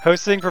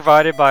Hosting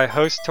provided by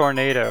Host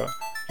Tornado.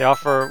 They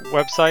offer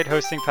website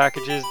hosting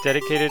packages,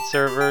 dedicated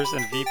servers,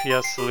 and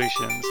VPS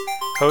solutions.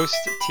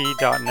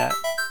 Host.t.net.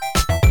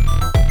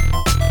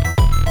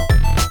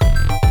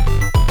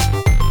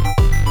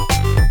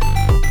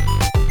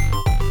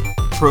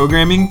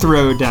 Programming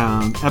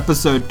Throwdown,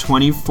 Episode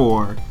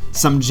 24.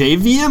 Some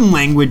JVM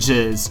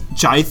languages,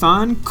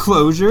 Python,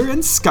 Clojure,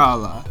 and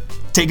Scala.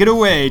 Take it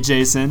away,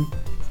 Jason.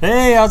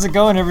 Hey, how's it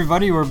going,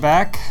 everybody? We're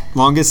back.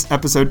 Longest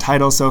episode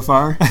title so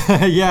far.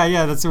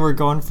 yeah, that's what we're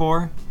going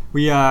for.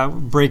 We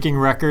breaking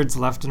records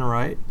left and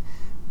right.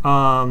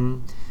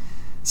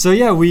 So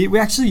yeah, we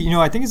actually,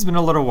 I think it's been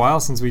a little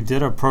while since we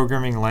did a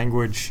programming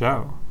language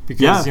show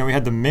because we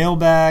had the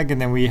mailbag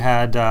and then we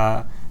had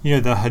the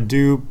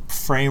Hadoop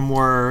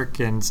framework,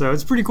 and so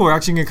it's pretty cool. We're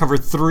actually gonna cover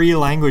 3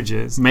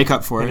 languages. Make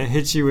up for it. And it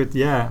hits you with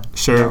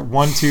sure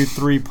 1, 2,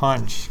 3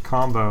 punch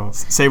combo.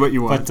 Say what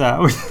you want.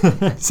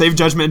 But save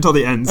judgment until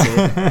the end.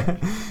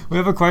 We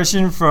have a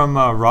question from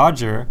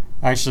Roger,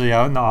 actually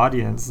out in the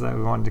audience, that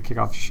we wanted to kick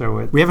off the show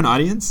with. We have an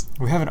audience?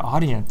 We have an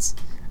audience.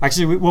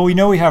 Actually, we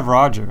know we have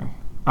Roger.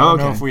 I don't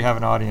know if we have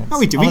an audience. No,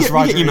 we do. We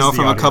get email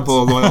from a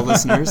couple of loyal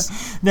listeners.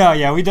 No,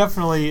 yeah, we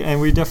definitely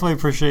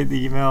appreciate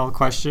the email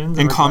questions.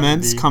 And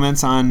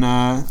comments on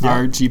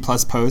our G+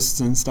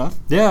 posts and stuff.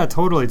 Yeah,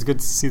 totally. It's good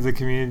to see the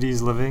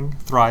communities living,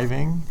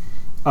 thriving.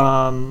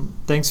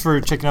 Thanks for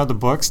checking out the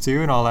books,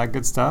 too, and all that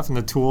good stuff, and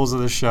the tools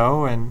of the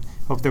show, and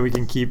hope that we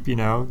can keep,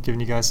 giving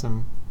you guys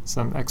some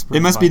expert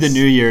It must advice. be the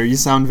new year. You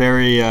sound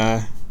very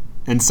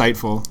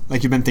insightful,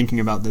 like you've been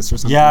thinking about this or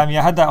something. Yeah, I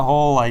had that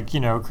whole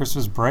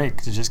Christmas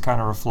break to just kind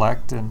of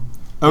reflect and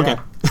okay.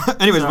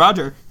 Anyways,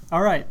 Roger.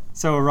 All right,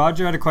 so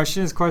Roger had a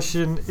question. His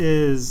question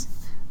is,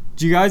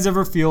 do you guys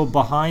ever feel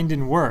behind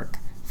in work?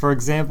 For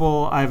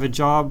example, I have a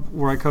job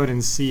where I code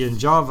in C and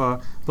Java,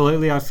 but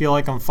lately I feel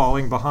like I'm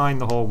falling behind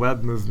the whole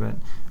web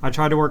movement. I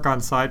try to work on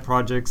side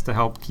projects to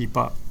help keep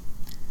up.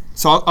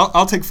 So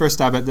I'll take first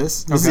stab at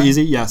this. This is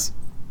easy. Yes.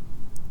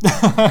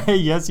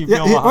 Yes, you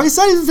feel behind. Well, he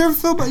said he's never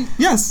feel behind.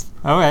 Yes.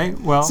 Okay,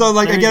 well, so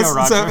I guess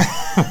so.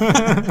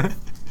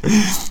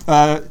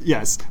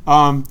 Yes.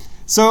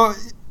 So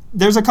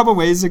there's a couple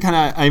ways to kind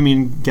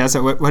of, guess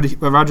at what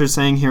Roger's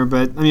saying here.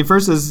 But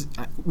first is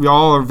we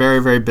all are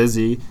very, very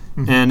busy,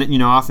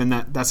 and often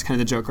that's kind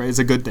of the joke, right? It's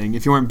a good thing.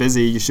 If you weren't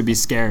busy, you should be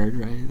scared,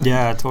 right?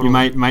 Yeah, totally. You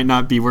might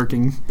not be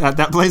working at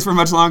that place for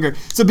much longer.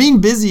 So being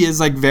busy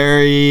is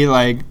very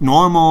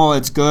normal.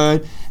 It's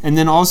good, and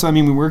then also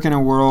we work in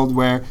a world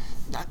where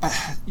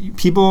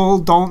people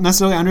don't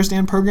necessarily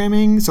understand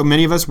programming, so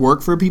many of us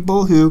work for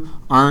people who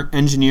aren't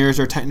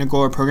engineers or technical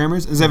or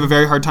programmers, and they have a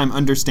very hard time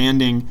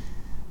understanding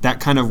that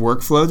kind of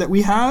workflow that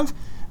we have.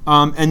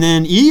 And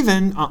then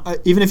even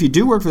if you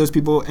do work for those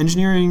people,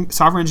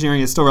 software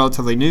engineering is still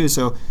relatively new,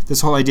 so this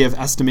whole idea of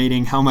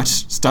estimating how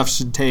much stuff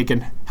should take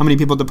and how many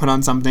people to put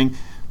on something,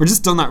 we're just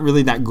still not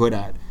really that good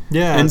at.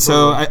 Yeah, and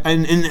totally. so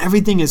and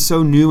everything is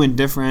so new and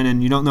different,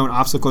 and you don't know what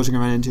obstacles you're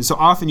going to run into. So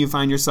often you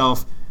find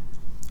yourself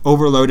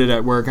overloaded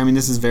at work.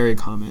 This is very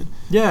common.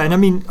 Yeah,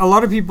 and a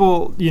lot of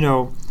people,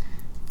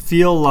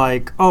 feel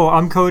like, oh,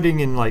 I'm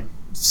coding in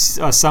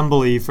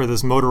assembly for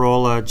this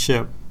Motorola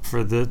chip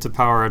to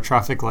power a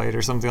traffic light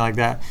or something like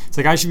that. It's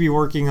I should be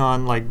working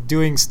on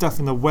doing stuff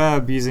in the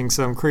web using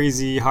some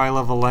crazy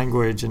high-level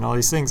language and all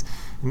these things,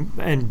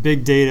 and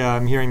big data.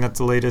 I'm hearing that's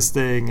the latest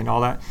thing and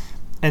all that.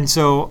 And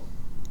so,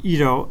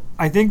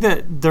 I think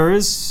that there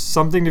is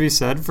something to be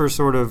said for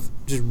sort of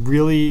just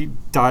really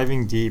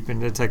diving deep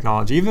into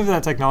technology. Even if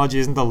that technology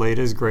isn't the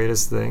latest,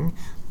 greatest thing,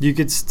 you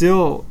could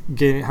still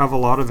have a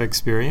lot of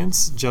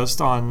experience just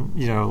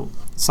on,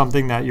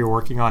 something that you're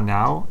working on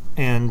now.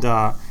 And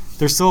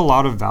there's still a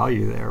lot of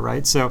value there,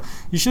 right? So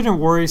you shouldn't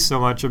worry so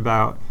much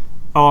about,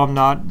 oh, I'm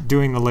not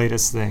doing the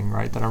latest thing,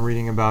 right, that I'm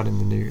reading about in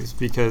the news,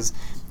 because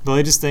the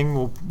latest thing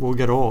will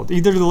get old.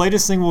 Either the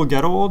latest thing will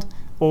get old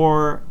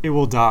or it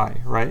will die,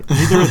 right?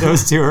 Neither of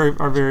those two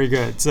are very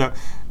good. So,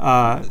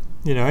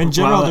 in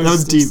general, that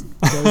was deep.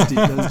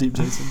 That was deep,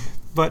 Jason.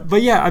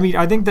 But yeah,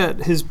 I think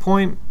that his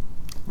point,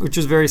 which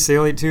is very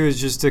salient too, is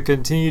just to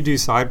continue to do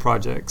side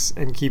projects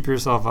and keep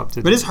yourself up to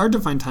date. But it's hard to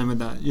find time with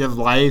that. You have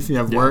life, you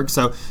have work,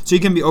 so you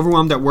can be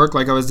overwhelmed at work,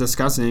 like I was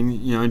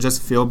discussing, and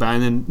just feel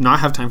bad and then not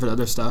have time for the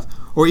other stuff.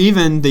 Or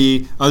even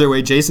the other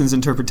way, Jason's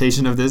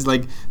interpretation of this,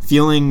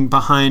 feeling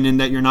behind in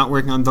that you're not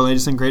working on the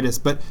latest and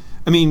greatest. But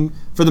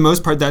for the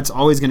most part, that's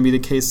always going to be the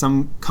case.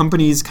 Some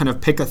companies kind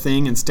of pick a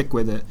thing and stick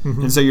with it.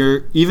 Mm-hmm. And so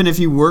even if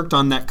you worked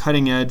on that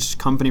cutting edge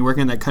company,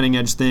 working on that cutting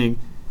edge thing,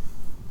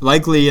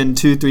 likely in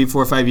 2, 3,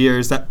 4, 5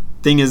 years, that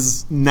thing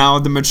is now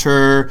the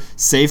mature,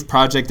 safe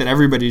project that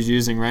everybody's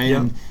using, right?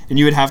 Yep. And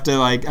you would have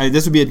to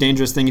this would be a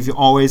dangerous thing if you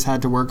always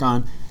had to work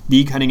on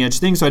the cutting edge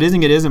thing. So I do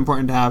think it is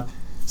important to have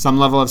some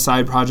level of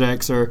side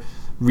projects or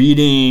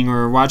reading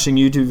or watching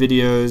YouTube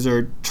videos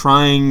or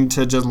trying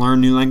to just learn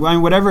new language,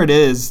 whatever it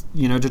is,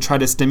 to try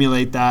to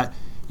stimulate that,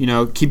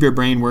 keep your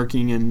brain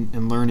working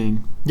and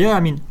learning. Yeah,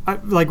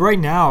 right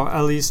now,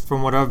 at least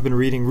from what I've been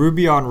reading,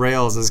 Ruby on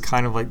Rails is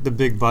kind of the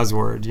big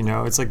buzzword,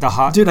 it's the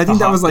hot. Dude, I think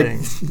that was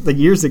thing. like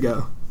years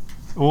ago.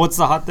 Well, what's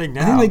the hot thing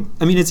now? I think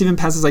it's even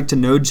passes like to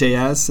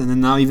Node.js, and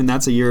then now even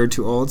that's a year or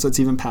two old, so it's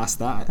even past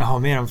that. Oh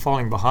man, I'm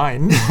falling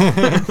behind.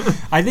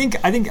 I think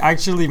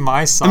actually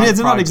my side it's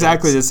not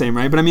exactly the same,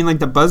 right? But like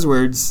the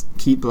buzzwords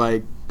keep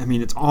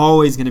it's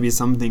always going to be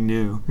something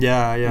new.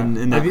 Yeah.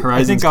 And that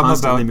I think I'm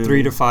about moving.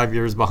 3 to 5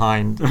 years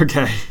behind.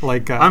 Okay.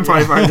 I'm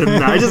probably farther than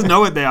that. I just know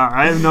what they are.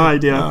 I have no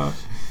idea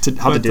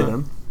how to do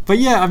them. But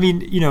yeah,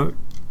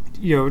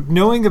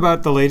 knowing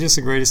about the latest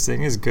and greatest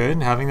thing is good,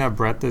 and having that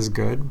breadth is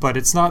good, but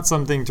it's not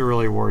something to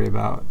really worry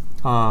about.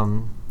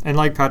 And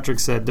like Patrick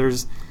said,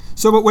 but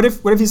what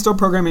if he's still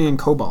programming in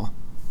COBOL?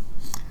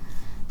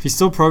 If he's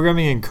still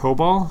programming in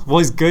COBOL, well,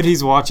 he's good.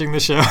 He's watching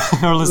the show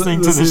or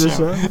listening to the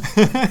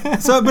show.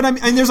 So, but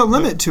there's a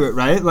limit to it,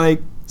 right?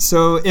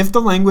 So if the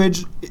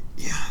language,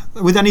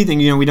 with anything,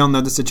 we don't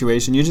know the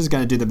situation. You just got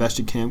to do the best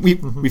you can. We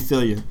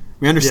feel you.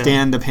 We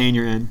understand the pain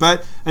you're in.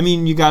 But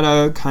you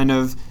gotta kind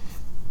of,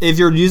 if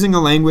you're using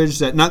a language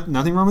that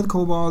nothing wrong with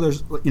COBOL.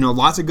 There's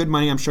lots of good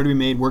money I'm sure to be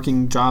made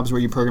working jobs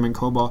where you program in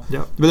COBOL.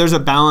 Yep. But there's a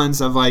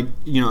balance of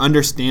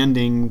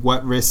understanding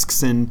what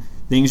risks and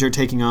things you're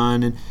taking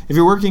on, and if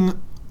you're working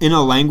in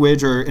a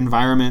language or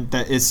environment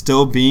that is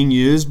still being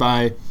used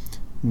by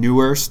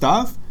newer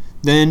stuff,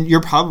 then you're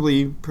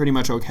probably pretty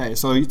much okay.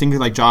 So you think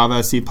like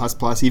Java, C++,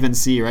 even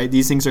C, right?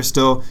 These things are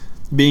still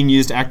being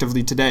used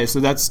actively today. So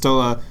that's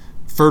still a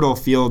fertile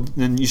field,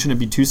 then you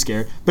shouldn't be too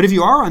scared. But if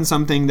you are on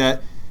something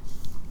that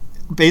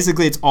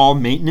basically it's all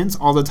maintenance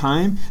all the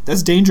time,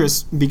 that's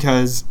dangerous,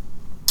 because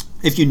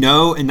if you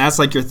know and that's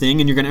like your thing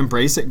and you're going to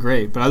embrace it,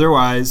 great. But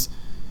otherwise,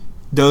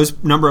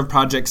 those number of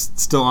projects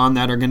still on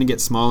that are going to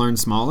get smaller and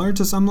smaller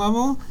to some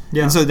level.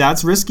 Yeah. And so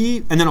that's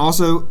risky. And then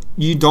also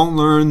you don't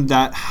learn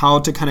that how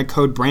to kind of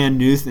code brand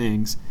new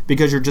things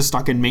because you're just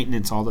stuck in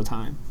maintenance all the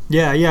time.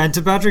 Yeah. And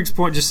to Patrick's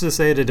point, just to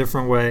say it a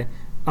different way,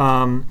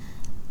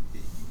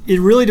 it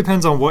really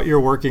depends on what you're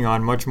working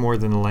on much more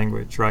than the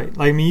language, right?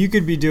 You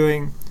could be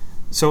doing...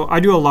 So I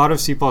do a lot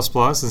of C++,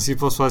 and C++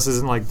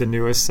 isn't like the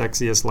newest,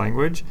 sexiest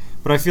language,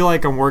 but I feel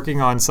like I'm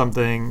working on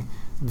something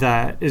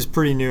that is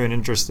pretty new and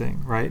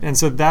interesting, right? And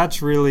so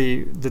that's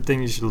really the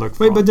thing you should look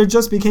for. Wait, but there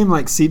just became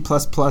like C++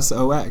 OX,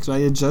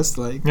 right? It just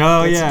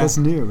that's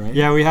new, right?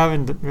 Yeah, we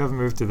haven't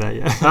moved to that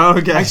yet. Oh,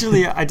 okay.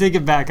 Actually, I take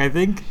it back. I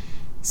think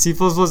C++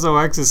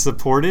 OX is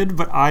supported,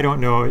 but I don't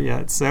know it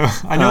yet. So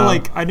I know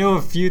I know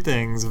a few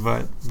things,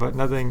 but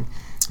nothing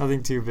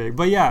too big.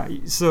 But yeah,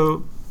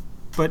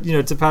 but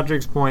to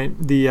Patrick's point,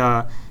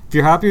 if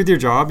you're happy with your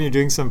job and you're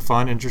doing some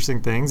fun,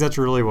 interesting things, that's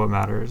really what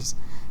matters.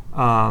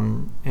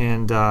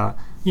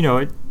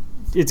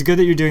 It's good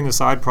that you're doing the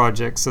side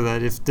project so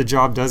that if the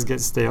job does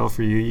get stale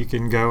for you, you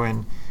can go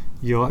and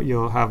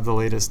you'll have the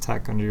latest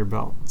tech under your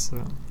belt.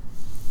 So,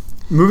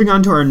 moving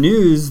on to our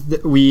news,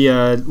 we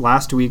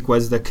last week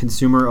was the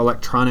Consumer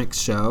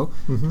Electronics Show.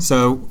 Mm-hmm.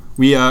 So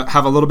we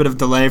have a little bit of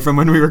delay from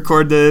when we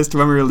record this to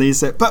when we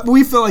release it, but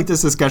we feel like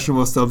this discussion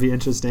will still be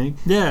interesting.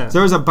 Yeah. So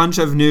there was a bunch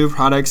of new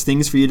products,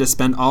 things for you to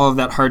spend all of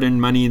that hard-earned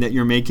money that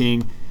you're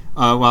making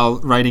while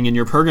writing in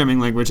your programming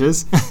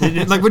languages. What are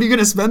you going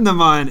to spend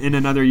them on in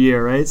another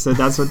year, right? So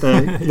that's what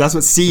that's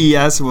what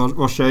CES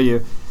will show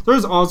you.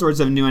 There's all sorts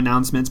of new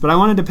announcements, but I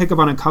wanted to pick up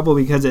on a couple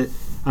because it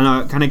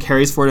kind of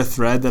carries forward a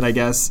thread that I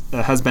guess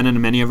has been in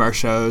many of our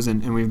shows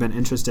and we've been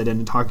interested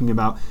in talking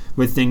about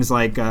with things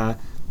like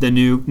the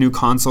new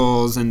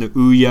consoles and the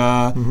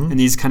Ouya and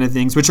these kind of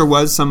things, which there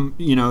was some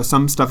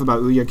stuff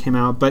about Ouya came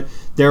out, but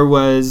there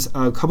was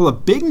a couple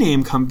of big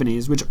name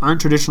companies which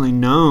aren't traditionally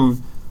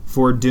known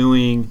for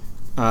doing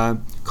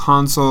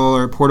console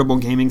or portable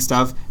gaming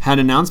stuff had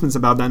announcements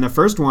about that. And the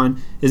first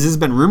one is, this has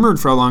been rumored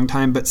for a long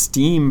time, but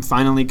Steam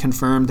finally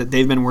confirmed that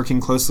they've been working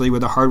closely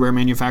with a hardware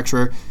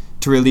manufacturer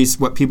to release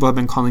what people have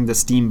been calling the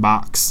Steam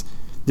Box.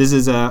 This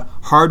is a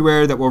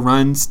hardware that will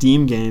run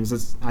Steam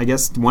games. I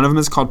guess one of them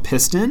is called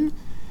Piston.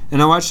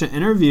 And I watched an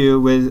interview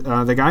with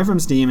the guy from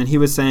Steam, and he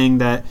was saying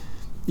that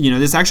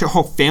there's actually a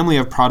whole family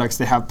of products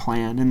they have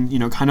planned,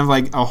 and kind of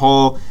like a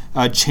whole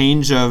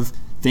change of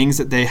things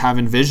that they have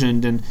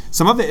envisioned. And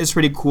some of it is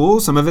pretty cool,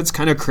 some of it's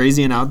kind of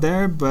crazy and out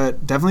there,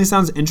 but definitely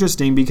sounds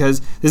interesting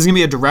because this is going to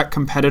be a direct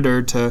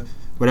competitor to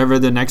whatever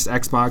the next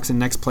Xbox and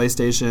next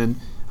PlayStation.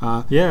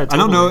 Totally. I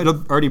don't know,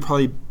 it'll already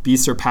probably be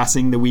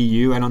surpassing the Wii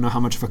U. I don't know how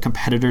much of a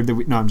competitor the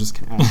Wii... No, I'm just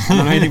kidding. I don't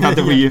know anything about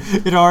the Wii U.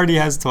 It already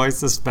has twice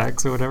the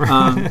specs or whatever.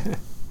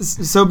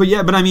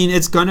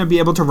 It's going to be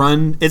able to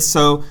run...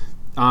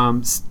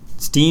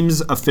 Steam's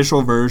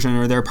official version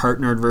or their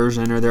partnered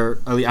version or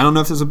I don't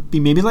know if this will be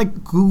maybe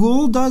like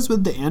Google does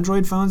with the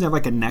Android phones. They have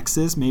like a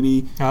Nexus.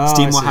 Maybe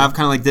Steam will have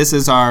kind of like, this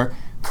is our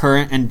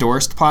current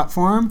endorsed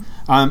platform.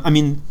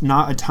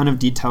 Not a ton of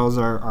details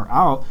are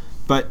out,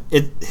 but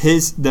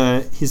he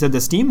said the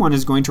Steam one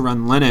is going to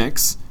run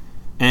Linux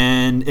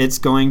and it's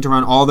going to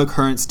run all the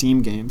current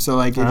Steam games. So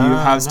like if you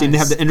have Steam, nice.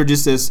 They have to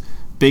introduce this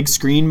big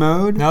screen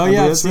mode. Oh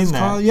yeah, I've seen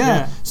that.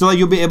 Yeah. So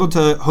you'll be able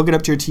to hook it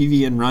up to your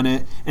TV and run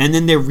it. And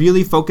then they're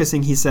really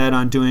focusing, he said,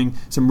 on doing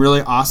some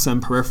really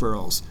awesome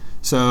peripherals.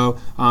 So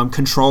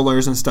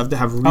controllers and stuff that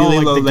have really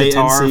low latency.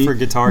 Guitar for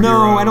Guitar No,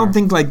 Hero I don't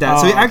think like that.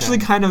 So you're actually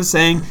kind of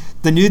saying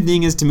the new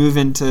thing is to move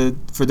into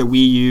for the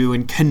Wii U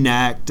and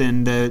Kinect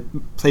and the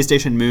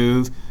PlayStation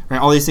Move, right?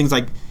 All these things,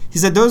 like he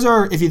said, those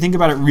are, if you think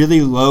about it,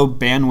 really low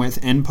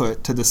bandwidth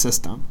input to the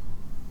system.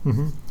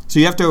 Mm-hmm. So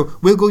you have to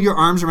wiggle your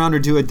arms around or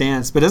do a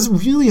dance, but it's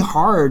really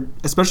hard,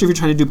 especially if you're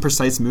trying to do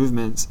precise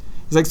movements.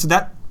 He's like, so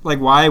that, like,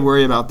 why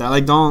worry about that?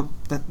 Like,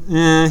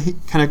 he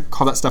kind of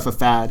call that stuff a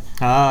fad.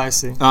 Ah, I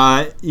see.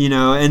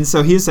 And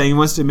so he's saying he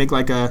wants to make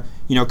like a,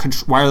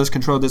 wireless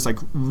control that's like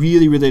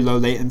really, really low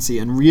latency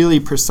and really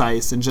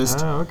precise and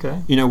just,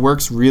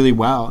 works really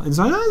well. And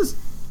so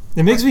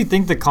it makes me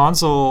think the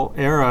console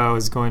era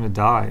is going to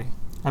die.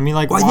 I mean,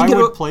 like, why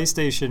would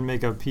PlayStation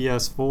make a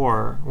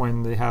PS4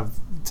 when they have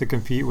to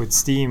compete with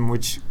Steam,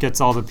 which gets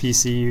all the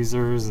PC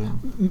users?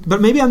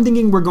 But maybe I'm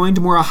thinking we're going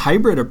to more a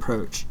hybrid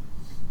approach.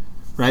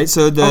 Right,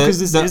 so because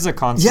this is a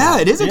console. Yeah,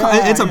 it is.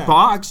 It's a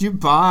box you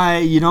buy.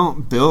 You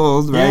don't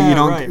build, right? Yeah, you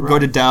don't go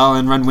to Dell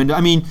and run Windows.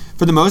 I mean,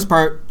 for the most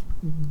part,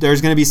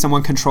 there's going to be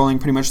someone controlling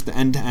pretty much the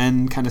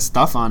end-to-end kind of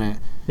stuff on it.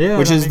 Yeah,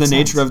 which is the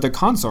nature of the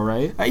console,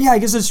 right? Yeah, I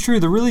guess it's true.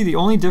 The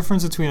only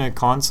difference between a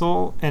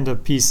console and a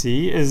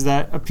PC is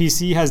that a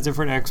PC has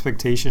different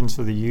expectations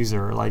for the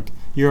user. Like,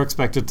 you're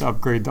expected to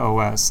upgrade the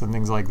OS and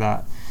things like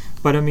that.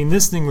 But I mean,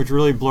 this thing, which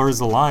really blurs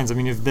the lines. I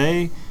mean, if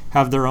they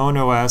have their own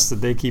OS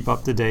that they keep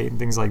up to date and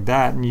things like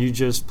that, and you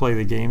just play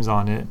the games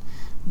on it,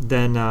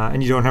 then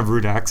and you don't have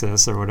root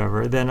access or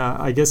whatever, then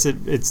I guess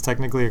it's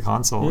technically a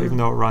console, even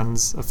though it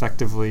runs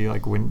effectively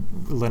like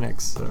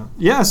Linux. So.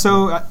 Yeah,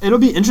 so it'll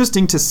be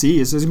interesting to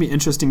see. So there's going to be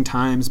interesting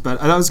times, but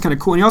I thought it was kind of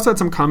cool. And he also had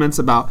some comments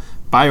about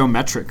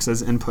biometrics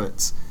as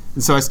inputs.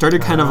 And so I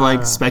started kind of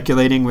like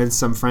speculating with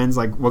some friends,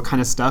 like what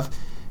kind of stuff.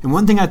 And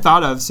one thing I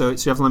thought of, so you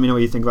have to let me know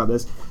what you think about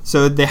this.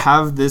 So they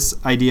have this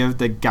idea of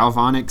the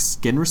galvanic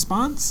skin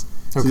response.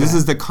 So this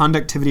is the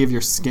conductivity of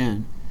your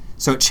skin.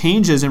 So it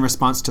changes in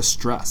response to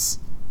stress.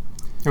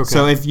 Okay.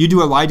 So if you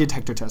do a lie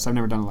detector test, I've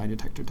never done a lie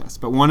detector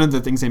test, but one of the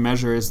things they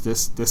measure is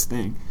this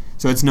thing.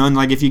 So it's known,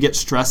 like, if you get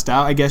stressed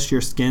out, I guess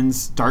your skin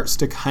starts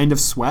to kind of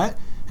sweat,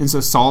 and so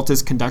salt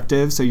is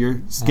conductive, so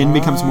your skin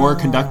becomes more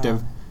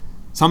conductive.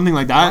 Something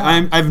like that.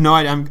 I have no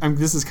idea.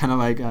 This is kind of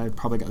like, I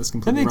probably got this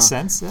completely wrong. That makes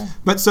sense, yeah.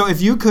 But so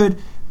if you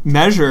could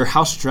measure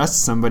how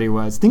stressed somebody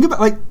was, think about,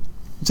 like,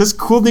 just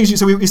cool things.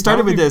 So we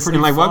started with this, and,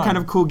 like, what kind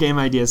of cool game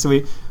ideas? So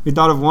we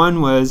thought of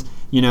one was,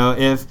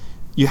 if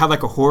you had,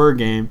 like, a horror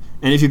game,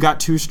 and if you got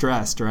too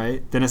stressed,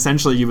 right, then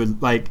essentially you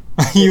would, like,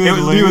 you would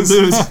lose.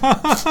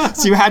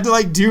 So you had to,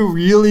 like, do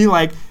really,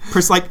 like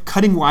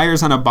cutting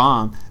wires on a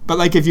bomb. But,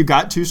 like, if you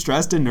got too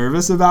stressed and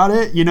nervous about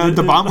it,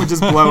 the bomb would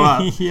just blow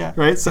up. Yeah.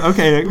 Right? So,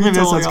 okay, maybe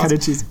that sounds kind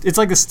of cheesy. It's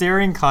like the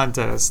staring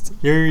contest.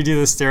 You do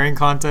the staring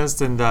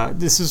contest, and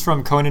this is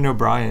from Conan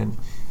O'Brien.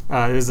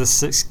 There's a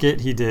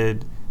skit he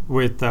did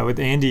with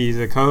Andy,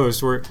 the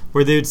co-host,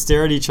 where they would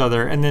stare at each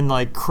other, and then,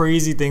 like,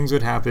 crazy things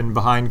would happen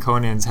behind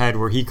Conan's head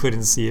where he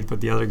couldn't see it,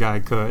 but the other guy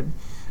could.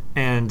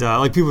 And,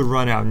 like, people would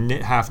run out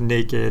half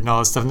naked and all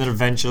this stuff, and then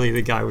eventually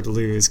the guy would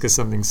lose because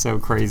something so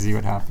crazy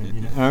would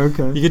happen,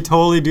 Okay. You could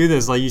totally do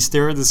this. Like, you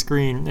stare at the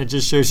screen, it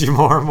just shows you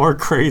more and more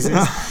crazy.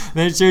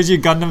 Then it shows you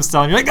Gundam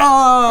style, and you're like,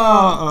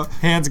 oh!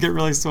 Hands get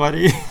really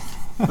sweaty.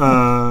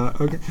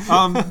 Okay.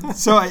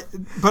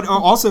 But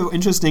also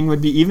interesting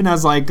would be, even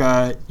as, like,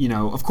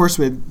 of course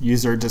with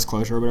user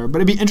disclosure or whatever, but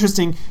it'd be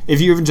interesting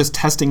if you're even just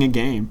testing a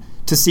game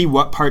to see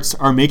what parts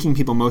are making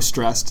people most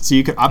stressed, so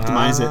you could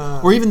optimize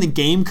it. Or even the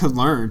game could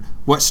learn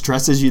what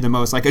stresses you the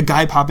most, like a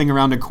guy popping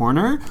around a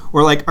corner,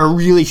 or like a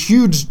really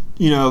huge,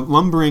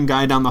 lumbering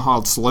guy down the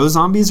hall. Slow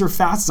zombies or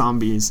fast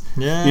zombies?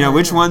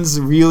 Which ones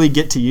really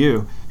get to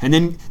you? And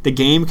then the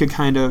game could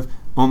kind of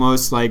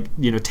almost, like,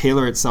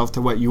 tailor itself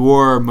to what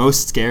you're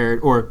most scared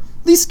or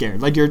least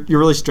scared. Like, you're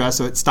really stressed,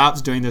 so it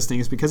stops doing those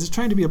things because it's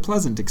trying to be a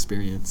pleasant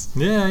experience.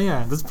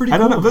 Yeah, that's pretty cool. I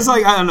don't know. It's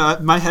like, I don't know.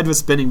 My head was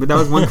spinning, but that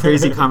was one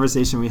crazy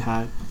conversation we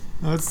had.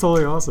 That's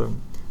totally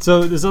awesome.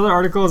 So this other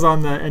article is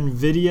on the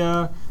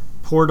NVIDIA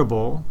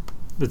Portable.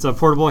 It's a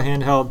portable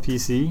handheld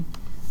PC,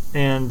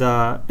 and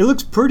it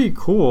looks pretty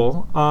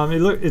cool.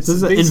 It's this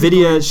is an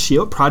NVIDIA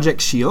Shield,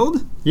 Project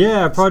Shield.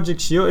 Yeah, Project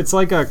Shield. It's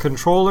like a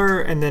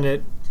controller, and then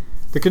it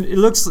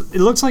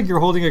looks like you're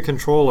holding a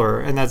controller,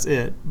 and that's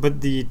it.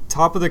 But the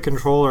top of the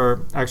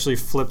controller actually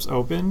flips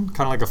open,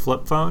 kind of like a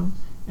flip phone,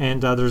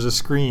 and there's a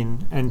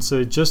screen. And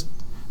so just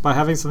by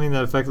having something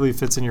that effectively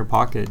fits in your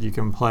pocket, you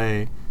can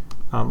play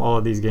all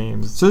of these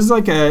games. So it's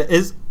like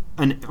it's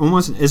an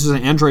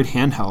Android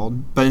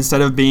handheld, but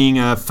instead of being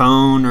a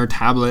phone or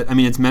tablet, I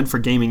mean, it's meant for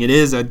gaming. It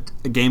is a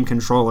game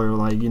controller,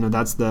 like,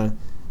 that's the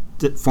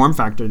form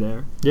factor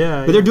there.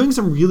 Yeah. But they're doing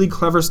some really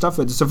clever stuff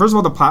with it. So first of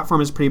all, the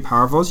platform is pretty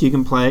powerful, so you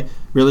can play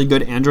really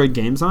good Android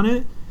games on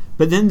it.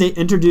 But then they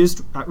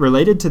introduced,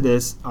 related to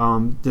this,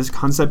 this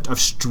concept of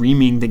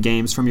streaming the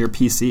games from your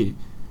PC.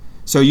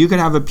 So you could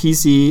have a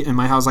PC in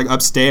my house, like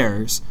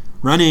upstairs,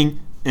 running,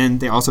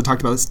 and they also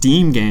talked about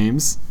Steam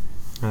games.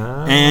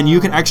 And you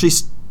can actually,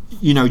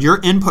 your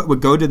input would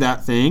go to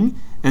that thing,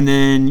 and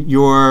then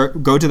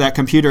go to that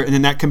computer, and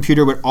then that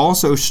computer would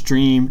also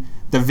stream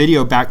the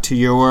video back to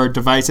your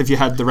device if you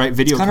had the right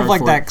video It's kind card of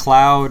like for that it.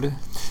 cloud.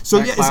 So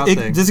that yeah, cloud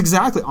thing. this is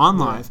exactly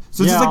OnLive.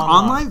 So it's Yeah, just like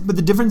OnLive. OnLive, but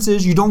the difference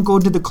is you don't go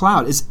to the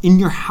cloud. It's in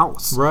your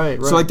house.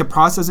 Right. So like the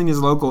processing is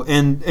local,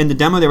 and in the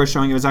demo they were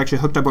showing it was actually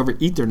hooked up over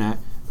Ethernet.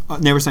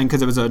 And they were saying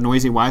because it was a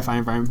noisy Wi-Fi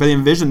environment, but they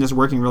envisioned this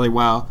working really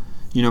well.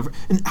 You know,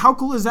 and how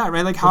cool is that,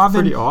 right? Like how That's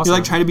often pretty awesome. you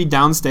like try to be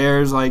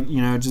downstairs, like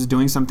just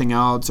doing something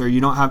else, or you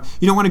don't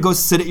want to go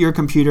sit at your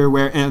computer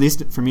where, and at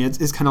least for me,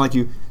 it's kind of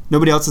like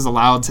nobody else is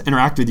allowed to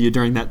interact with you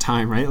during that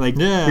time, right? Like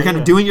you're kind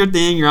of doing your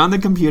thing, you're on the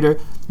computer,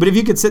 but if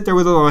you could sit there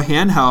with a little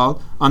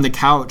handheld on the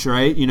couch,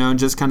 right? And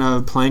just kind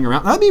of playing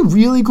around, that'd be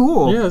really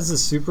cool. Yeah, this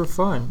is super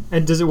fun.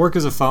 And does it work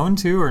as a phone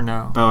too, or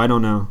no? Oh, I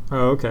don't know.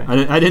 Oh, okay.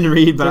 I didn't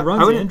read, but if it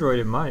runs I wouldn't. Android,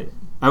 it might.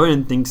 I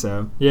wouldn't think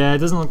so. Yeah, it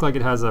doesn't look like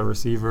it has a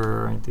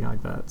receiver or anything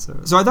like that.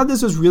 So I thought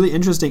this was really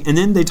interesting. And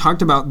then they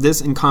talked about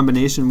this in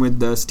combination with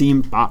the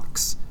Steam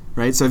Box,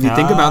 right? So if you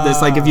think about this,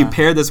 like if you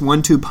pair this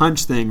 1-2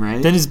 punch thing,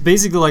 right? then it's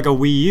basically like a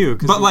Wii U.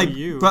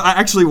 But I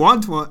actually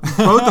want both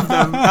of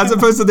them, as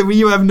opposed to the Wii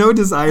U I have no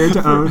desire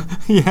to own.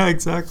 Yeah,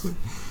 exactly.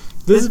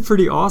 This is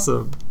pretty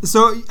awesome.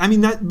 So I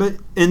mean and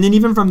then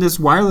even from this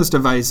wireless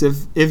device, if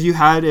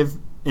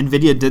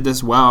NVIDIA did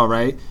this well,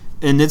 right?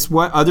 And it's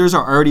what others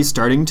are already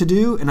starting to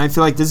do, and I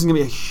feel like this is gonna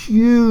be a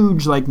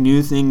huge like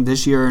new thing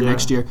this year or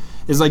next year.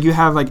 Is like you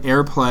have like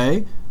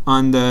AirPlay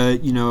on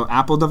the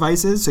Apple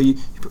devices, so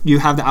you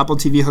have the Apple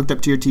TV hooked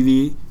up to your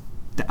TV,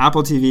 the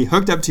Apple TV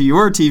hooked up to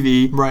your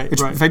TV,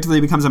 which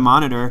effectively becomes a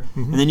monitor,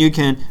 and then you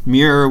can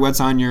mirror what's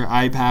on your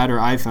iPad or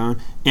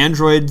iPhone.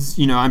 Androids,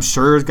 I'm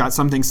sure has got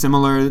something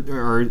similar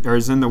or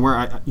is in the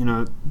work.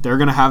 They're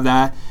gonna have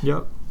that.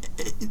 Yep.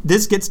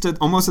 This gets to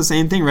almost the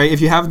same thing, right?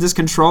 If you have this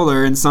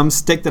controller and some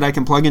stick that I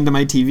can plug into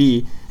my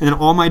TV, and then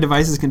all my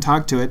devices can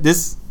talk to it,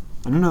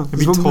 I don't know. It'd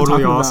be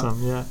totally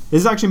awesome, yeah.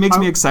 This actually makes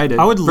me excited.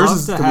 I would love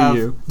versus to the have... Wii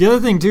U. The other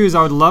thing, too, is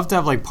I would love to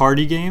have, like,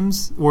 party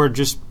games where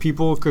just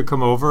people could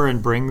come over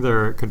and bring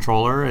their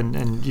controller,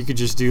 and you could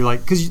just do,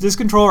 like... Because this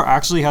controller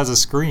actually has a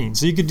screen,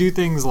 so you could do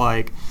things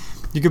like...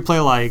 You could play,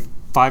 like,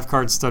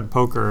 5-card stud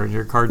poker, and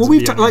your cards would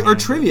be on your or hand.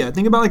 trivia.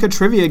 Think about, like, a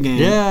trivia game.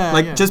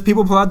 Yeah, just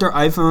people pull out their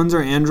iPhones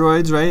or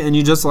Androids, right? And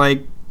you just,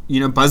 like,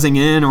 buzzing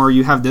in, or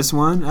you have this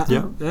one.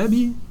 That'd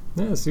be...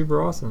 Yeah, super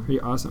awesome.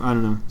 Pretty awesome. I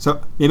don't know.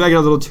 So maybe I get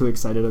a little too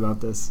excited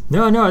about this.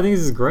 No, I think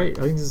this is great.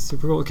 I think this is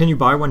super cool. Can you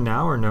buy one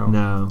now or no?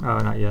 No. Oh,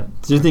 not yet.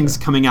 There's things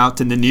coming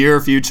out in the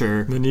near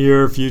future. The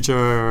near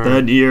future.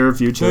 The near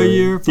future. The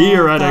year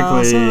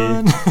theoretically.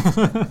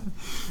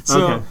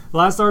 So, okay.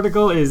 Last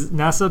article is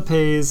NASA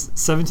pays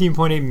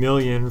 $17.8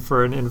 million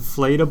for an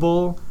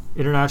inflatable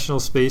International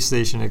Space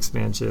Station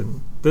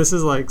expansion. This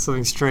is like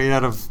something straight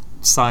out of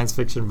science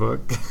fiction book.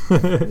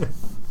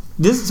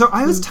 So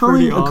I was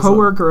telling a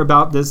coworker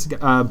about this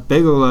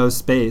Bigelow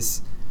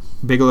Airspace.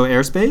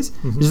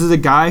 Mm-hmm. This is a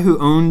guy who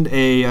owned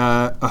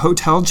a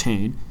hotel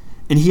chain,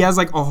 and he has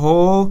like a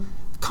whole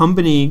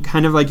company,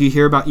 kind of like you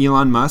hear about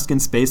Elon Musk and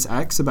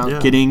SpaceX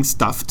about getting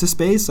stuff to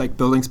space, like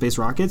building space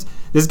rockets.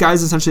 This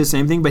guy's essentially the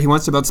same thing, but he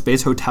wants to build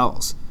space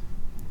hotels.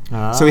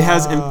 So he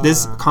has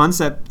this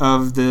concept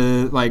of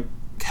the like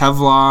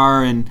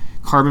Kevlar and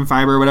carbon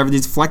fiber, or whatever,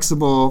 these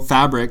flexible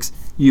fabrics.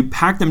 You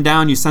pack them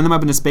down, you send them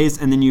up into space,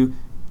 and then you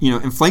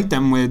inflate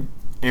them with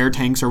air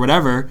tanks or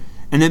whatever,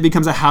 and then it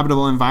becomes a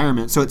habitable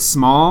environment. So it's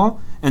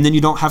small, and then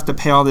you don't have to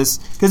pay all this,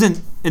 because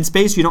in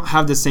space you don't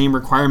have the same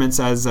requirements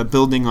as a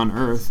building on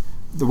Earth,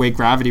 the way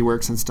gravity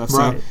works and stuff.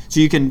 Right.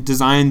 So you can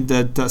design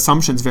the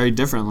assumptions very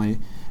differently.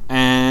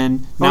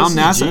 And now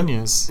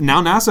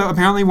NASA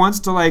apparently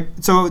wants to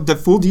so the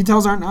full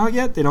details aren't out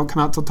yet. They don't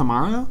come out till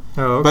tomorrow.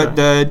 Oh, okay.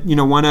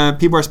 But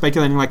people are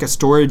speculating like a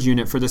storage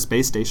unit for the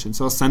space station.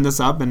 So they'll send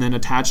this up and then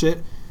attach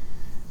it.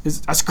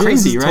 That's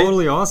crazy, this is right?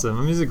 Totally awesome.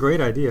 I mean, it's a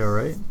great idea,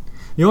 right?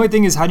 The only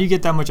thing is, how do you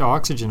get that much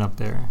oxygen up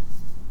there?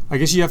 I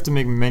guess you have to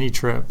make many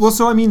trips. Well,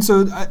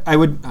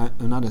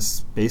 I'm not a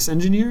space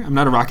engineer. I'm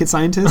not a rocket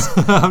scientist.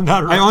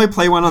 I only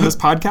play one on this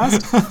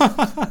podcast.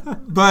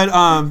 But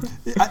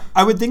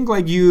I would think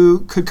like you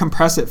could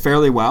compress it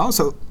fairly well.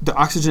 So the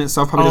oxygen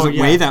itself probably doesn't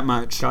weigh that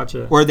much.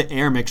 Gotcha. Or the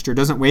air mixture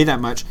doesn't weigh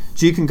that much.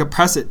 So you can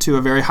compress it to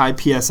a very high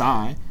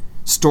PSI.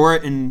 Store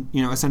it in,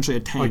 essentially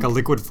a tank. Like a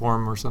liquid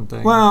form or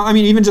something. Well, I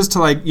mean, even just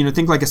to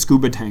think like a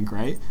scuba tank,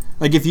 right?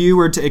 Like if you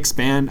were to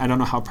expand, I don't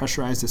know how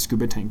pressurized a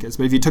scuba tank is,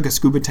 but if you took a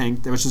scuba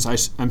tank that was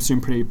just, I'm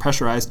assuming, pretty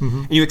pressurized,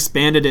 and you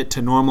expanded it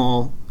to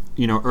normal,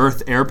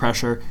 Earth air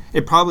pressure,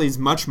 it probably is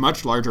much,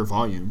 much larger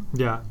volume.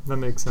 Yeah, that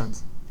makes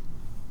sense.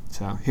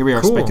 So here we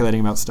are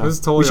speculating about stuff. This is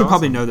totally we should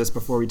probably awesome. know this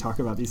before we talk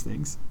about these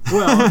things.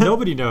 Well,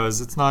 nobody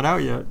knows. It's not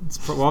out yet.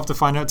 We'll have to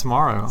find out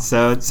tomorrow.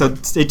 So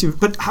stay tuned.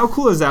 But how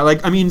cool is that?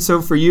 Like, I mean,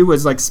 so for you,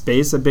 was like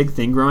space a big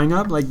thing growing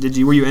up? Like,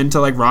 were you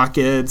into like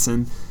rockets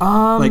and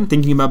like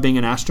thinking about being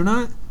an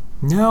astronaut?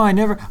 No, I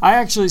never. I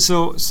actually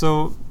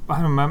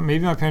I don't know,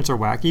 maybe my parents are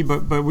wacky,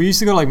 but we used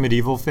to go to like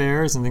medieval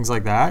fairs and things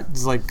like that.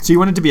 It's like, so you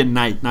wanted to be a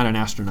knight, not an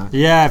astronaut?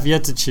 Yeah, if you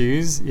had to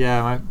choose.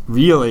 Yeah,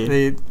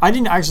 really? I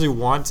didn't actually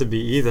want to be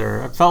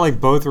either. I felt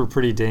like both were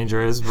pretty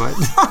dangerous,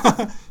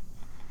 but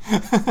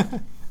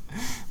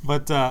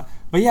But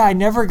yeah, I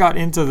never got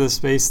into the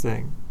space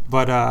thing.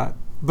 But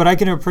I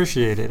can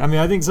appreciate it. I mean,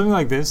 I think something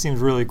like this seems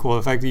really cool.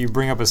 The fact that you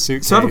bring up a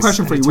suitcase. So I have a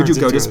question for you. Would you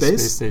go to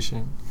space? Space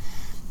station.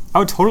 I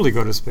would totally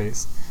go to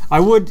space. I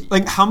would.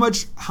 Like, how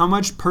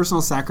much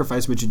personal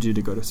sacrifice would you do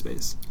to go to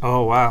space?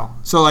 Oh, wow.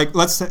 So, like,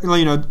 let's say,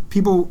 you know,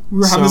 people, we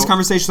were having this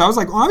conversation. So I was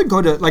like, I would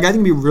go to, like, I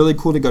think it'd be really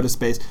cool to go to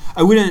space.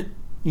 I wouldn't,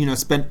 you know,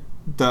 spend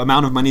the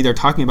amount of money they're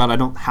talking about. I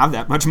don't have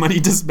that much money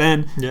to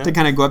spend to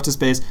kind of go up to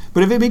space.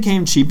 But if it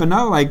became cheap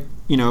enough, like,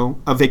 you know,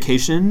 a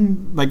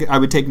vacation, like I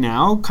would take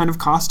now, kind of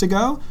cost to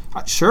go,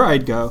 sure,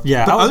 I'd go.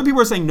 Yeah. But other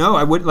people are saying, no,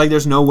 I would, like,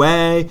 there's no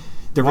way.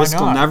 The risk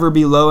will never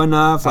be low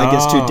enough. Like,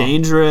 it's too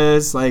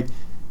dangerous. Like,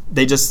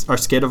 they just are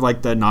scared of,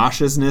 like, the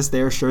nauseousness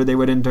they're sure they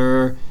would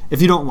endure.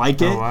 If you don't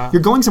like it,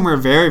 you're going somewhere a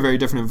very, very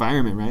different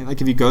environment, right?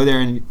 Like, if you go there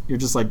and you're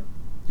just like,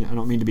 you know, I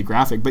don't mean to be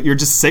graphic, but you're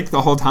just sick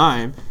the whole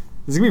time,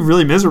 it's going to be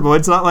really miserable.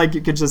 It's not like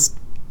you could just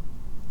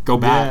go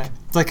back. Yeah.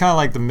 It's like kind of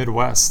like the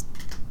Midwest.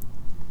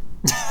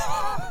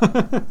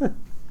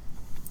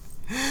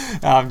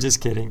 I'm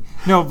just kidding.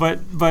 No, but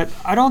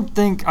I don't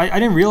think... I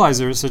didn't realize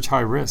there were such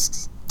high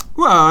risks.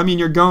 Well, I mean,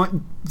 you're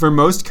going... For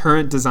most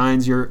current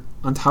designs, you're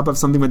on top of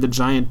something with a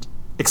giant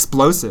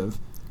explosive,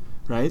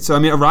 right? So, I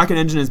mean, a rocket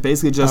engine is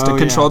basically just a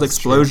controlled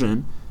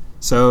explosion. True.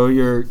 So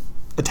you're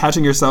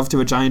attaching yourself to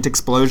a giant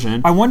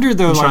explosion. I wonder,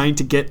 though, trying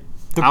to get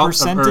the out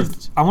percentage. of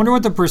Earth. I wonder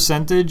what the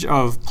percentage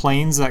of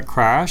planes that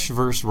crash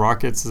versus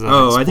rockets that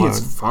explode. I think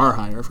it's far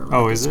higher for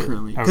rockets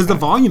currently. Because the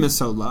volume is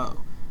so low.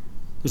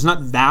 There's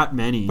not that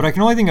many. But I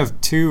can only think of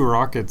 2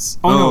 rockets.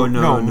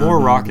 No, more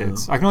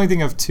rockets. I can only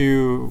think of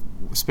 2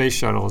 space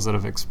shuttles that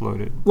have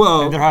exploded.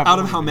 Well, out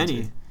of how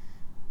many?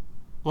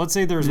 Let's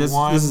say there's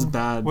one. This is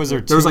bad. Was there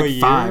 2 there was like a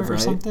year 5, or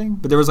right? something?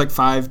 But there was like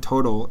 5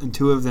 total, and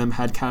 2 of them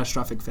had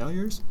catastrophic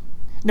failures.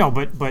 No,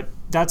 but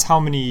that's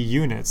how many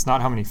units,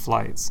 not how many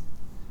flights.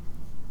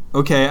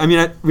 Okay, I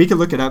mean, we could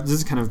look it up. This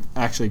is kind of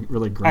actually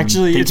really grim.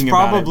 Actually,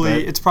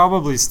 it's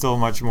probably still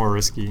much more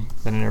risky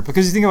than an airplane,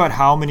 because you think about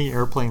how many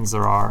airplanes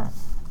there are,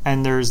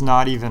 and there's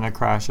not even a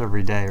crash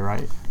every day,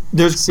 right?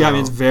 I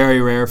mean, it's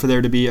very rare for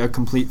there to be a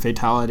complete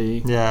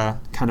fatality.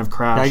 Kind of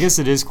crash. Yeah, I guess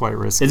it is quite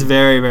risky. It's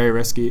very, very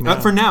risky. Yeah.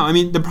 For now, I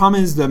mean, the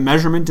problem is the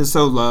measurement is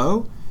so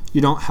low.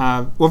 You don't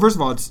have. Well, first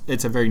of all,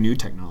 it's a very new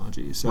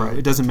technology, so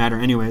it doesn't matter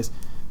anyways.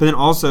 But then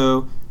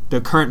also,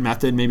 the current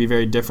method may be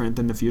very different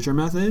than the future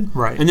method.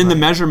 Right. And then the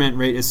measurement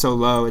rate is so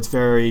low,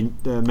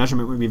 the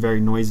measurement would be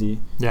very noisy.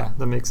 Yeah,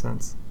 that makes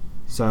sense.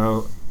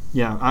 So,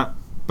 yeah.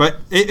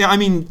 I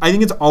mean, I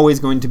think it's always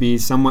going to be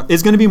it's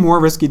going to be more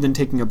risky than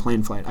taking a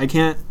plane flight. I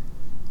can't.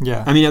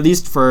 Yeah. I mean, at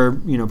least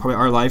for, you know, probably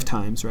our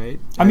lifetimes,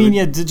 right?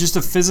 Just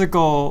the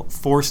physical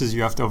forces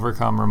you have to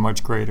overcome are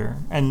much greater.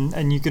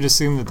 And you could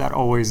assume that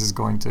always is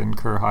going to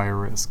incur higher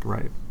risk,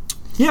 right?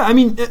 Yeah, I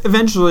mean,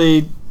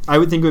 eventually, I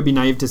would think it would be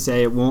naive to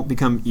say it won't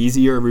become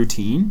easier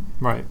routine.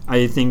 Right.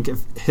 I think if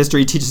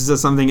history teaches us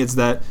something, it's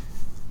that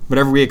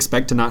whatever we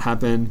expect to not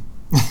happen...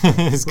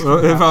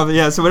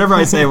 so whatever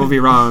I say will be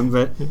wrong,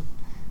 but...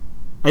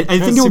 I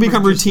think it will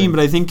become routine, but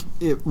I think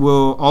it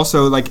will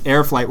also, like,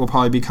 air flight will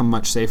probably become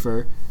much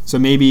safer. So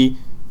maybe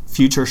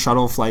future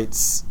shuttle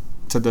flights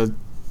to the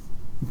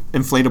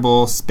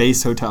inflatable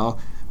space hotel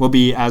will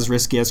be as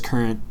risky as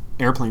current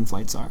airplane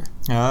flights are.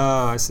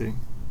 Oh, I see.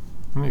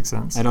 That makes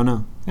sense. I don't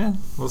know. Yeah,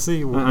 we'll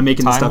see. I'm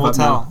making this stuff up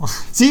now.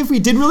 See, if we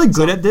did really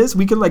good at this,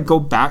 we could, like, go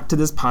back to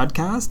this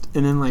podcast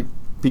and then, like,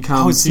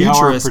 become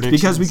futurist.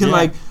 Because we can,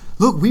 like...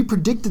 Look, we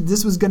predicted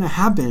this was going to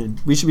happen.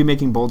 We should be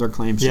making bolder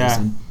claims,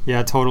 Jason.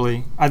 Yeah,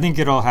 totally. I think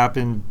it'll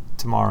happen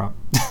tomorrow.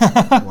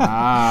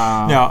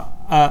 Wow.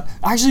 No,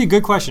 actually,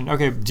 good question.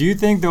 Okay, do you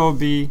think there will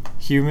be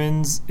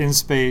humans in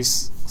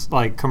space,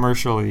 like,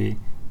 commercially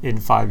in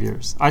 5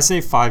 years? I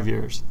say 5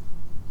 years.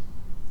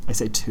 I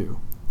say 2.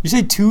 You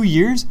say 2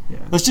 years? Yeah.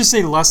 Let's just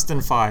say less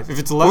than 5. If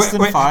it's less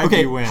than 5,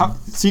 you win.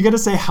 So you got to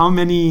say how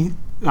many...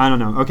 I don't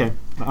know. Okay.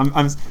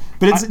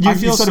 But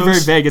you said it very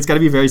vague. It's got to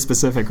be very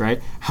specific, right?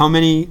 How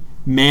many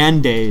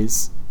man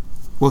days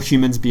will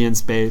humans be in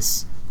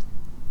space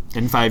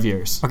in 5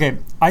 years? Okay.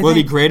 Will it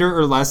be greater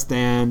or less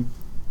than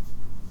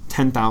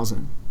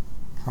 10,000?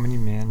 How many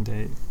man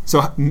days?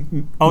 So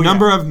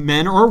number of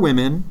men or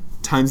women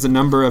times the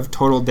number of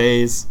total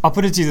days. I'll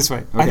put it to you this way.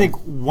 Okay. I think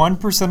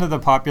 1% of the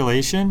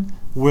population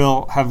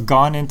will have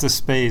gone into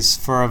space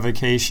for a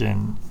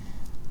vacation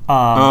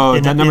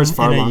that number's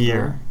far longer. A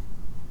year.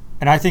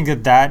 And I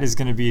think that is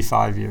going to be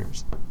 5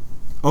 years.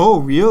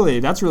 Oh,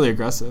 really? That's really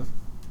aggressive.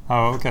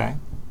 Oh, okay.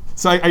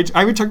 So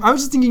I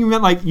was just thinking you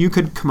meant, like, you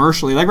could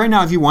commercially, like, right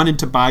now, if you wanted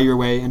to buy your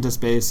way into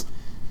space,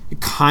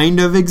 it kind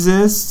of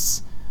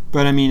exists,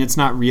 but I mean, it's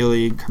not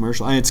really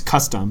commercial. I mean, it's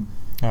custom.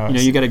 Oh,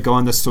 you got to go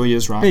on the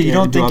Soyuz rocket. Hey, you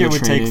don't think it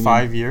would take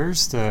 5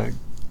 years to?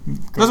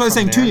 That's what I was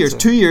saying. 2 years.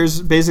 2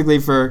 years, basically,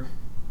 for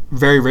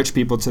very rich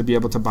people to be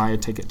able to buy a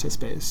ticket to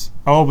space.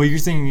 Oh, but you're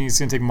thinking it's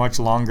going to take much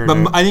longer.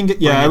 But I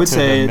think, I would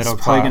say it's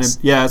probably going to.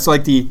 Yeah, it's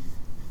like the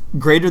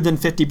greater than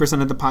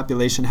 50% of the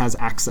population has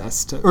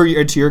access to, or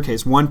to your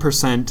case,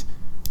 1%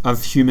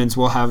 of humans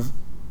will have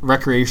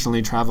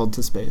recreationally traveled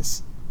to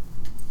space.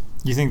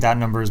 You think that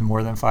number is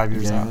more than 5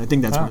 years Yeah, out? I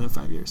think that's Oh, more than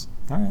 5 years.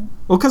 all right.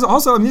 Well, because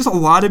also, I mean, there's a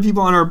lot of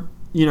people on our,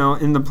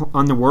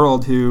 on the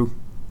world who,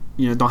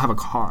 don't have a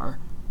car,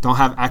 don't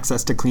have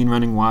access to clean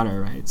running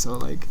water, right? So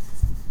like,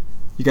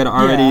 you got to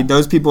already Yeah.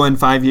 those people in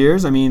 5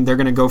 years. I mean, they're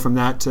going to go from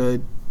that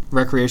to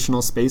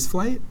recreational space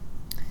flight.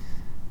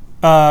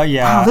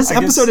 Yeah. Wow, this I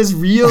guess- episode is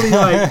really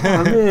like,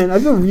 oh man, I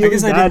feel really I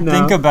guess I bad didn't now.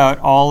 think about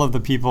all of the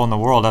people in the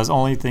world. I was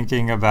only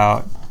thinking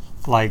about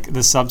like the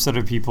subset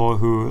of people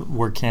who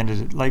were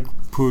candidate, like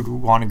who would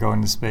want to go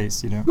into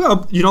space.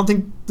 Well, you don't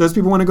think those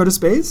people want to go to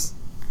space?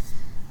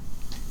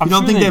 I'm You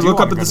don't sure think they do look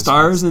wanna up at go the to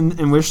stars space.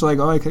 and wish like,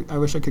 oh, I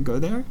wish I could go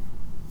there?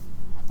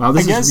 Wow,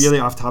 this I guess- is really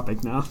off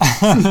topic now.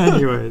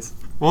 Anyways,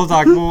 we'll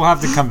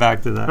have to come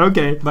back to that.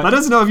 Okay, But- let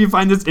us know if you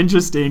find this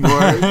interesting,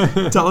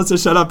 or tell us to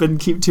shut up and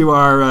keep to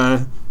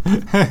our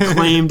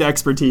claimed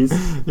expertise.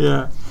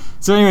 Yeah.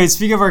 So anyway,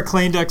 speaking of our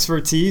claimed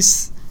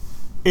expertise,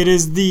 it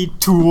is the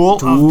tool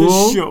of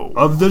the show.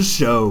 Of the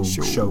show.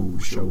 Show.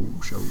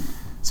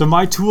 So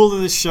my tool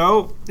of the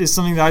show is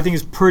something that I think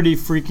is pretty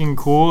freaking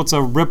cool. It's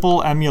a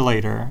Ripple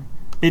emulator.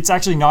 It's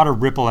actually not a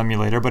Ripple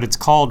emulator, but it's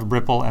called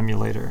Ripple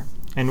Emulator.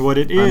 And what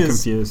it I'm is,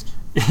 confused.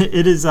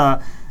 it is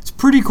it's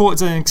pretty cool.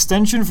 It's an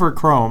extension for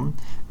Chrome,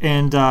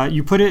 and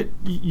you put it,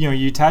 you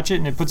attach it,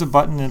 and it puts a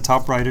button in the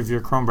top right of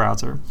your Chrome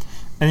browser.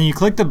 And then you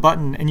click the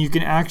button, and you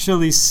can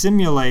actually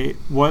simulate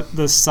what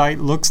the site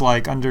looks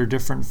like under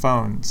different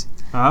phones.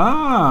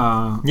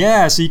 Ah.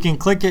 Yeah, so you can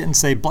click it and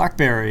say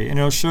BlackBerry, and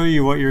it'll show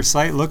you what your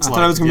site looks I like.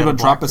 thought I was going to if be you able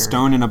to had drop a BlackBerry.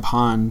 stone in a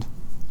pond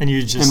And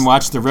you just and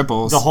watch the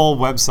ripples. the whole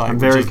website I'm would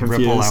very just ripple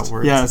confused.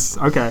 outwards. Yes,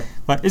 okay.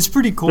 But it's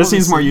pretty cool. This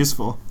seems more see-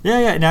 useful.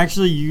 Yeah, it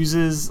actually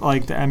uses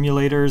like the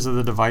emulators of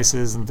the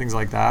devices and things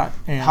like that.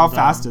 And, How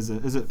fast is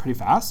it? Is it pretty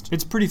fast?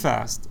 It's pretty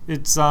fast.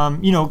 It's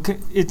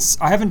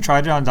it's I haven't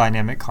tried it on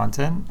dynamic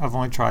content. I've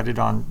only tried it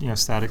on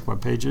static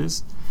web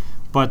pages,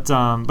 but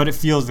it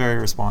feels very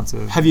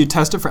responsive. Have you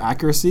tested for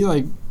accuracy?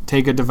 Like,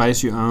 take a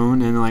device you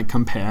own and like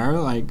compare?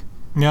 Like,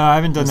 No, I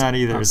haven't done that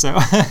either. So,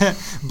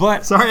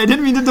 but sorry, I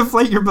didn't mean to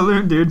deflate your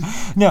balloon, dude.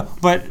 no,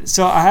 but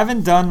so I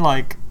haven't done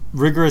like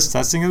rigorous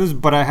testing of this,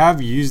 but I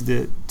have used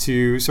it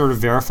to sort of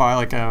verify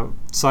like a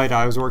site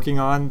I was working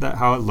on that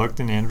how it looked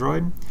in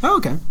Android, Oh,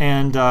 okay.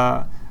 and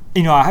I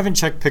haven't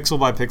checked pixel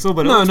by pixel,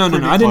 but it No, looks no.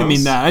 pretty I didn't mean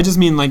close. that. I just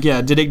mean like,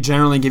 did it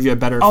generally give you a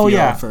better Oh, feel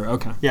yeah. for?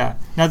 Okay. Yeah,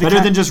 now the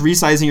Better than just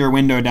resizing your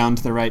window down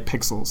to the right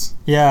pixels.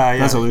 yeah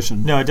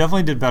resolution. No, it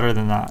definitely did better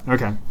than that.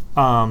 Okay.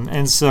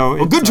 And so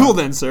Well, good tool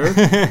then, sir.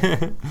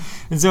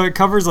 and so it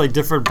covers like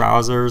different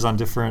browsers on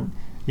different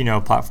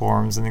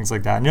platforms and things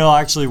like that. And it'll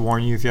actually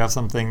warn you if you have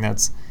something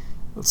that's,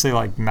 let's say,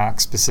 like Mac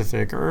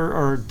specific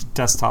or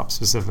desktop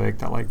specific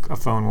that like a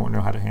phone won't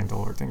know how to handle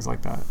or things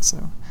like that.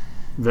 So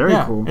Very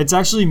yeah, cool. it's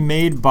actually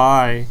made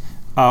by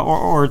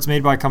or it's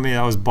made by a company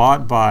that was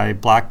bought by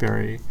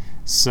BlackBerry,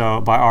 so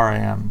by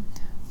RAM.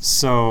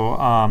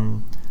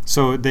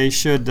 So they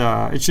should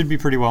it should be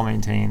pretty well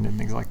maintained and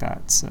things like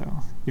that. So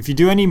if you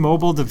do any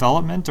mobile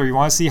development or you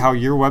want to see how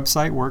your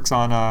website works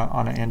on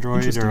an Android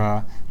Interesting. or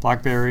a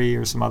BlackBerry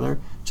or some other,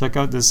 check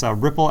out this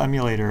Ripple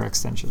emulator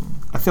extension.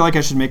 I feel like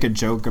I should make a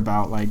joke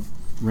about like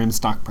RIM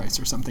stock price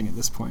or something at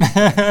this point.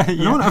 Yeah. I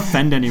don't want to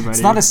offend anybody. It's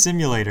not a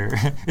simulator.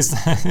 It's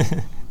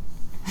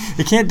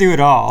it can't do it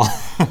all.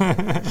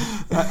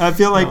 I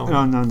feel like. No.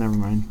 Oh no, never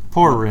mind.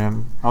 Poor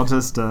RIM. I'll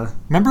just.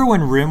 Remember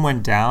when RIM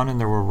went down and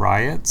there were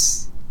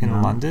riots in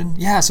No. London?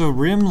 Yeah, so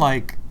RIM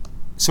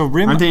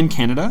Aren't they in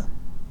Canada?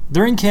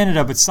 they're in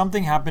Canada, but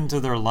something happened to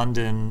their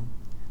London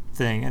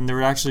thing and there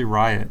were actually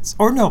riots.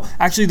 Or no,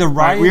 actually the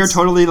Right, riots we are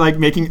totally like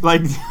making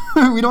like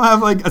we don't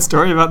have like a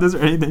story about this or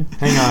anything.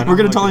 Hang on, We're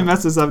gonna I'm totally looking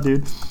mess this up,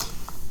 dude.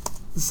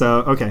 So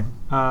okay,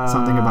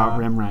 something about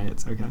RIM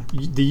riots. Okay.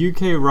 The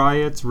UK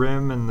riots,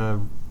 RIM, and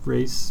the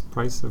price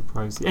of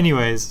privacy.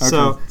 Anyways, Okay,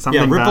 so something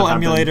yeah, bad Ripple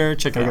happened. emulator,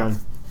 check it out. Okay.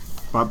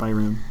 Bought by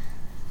RIM.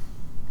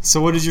 So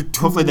what is your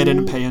tool? Hopefully they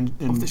didn't pay in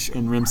of the show?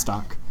 RIM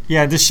stock.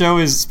 Yeah, this show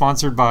is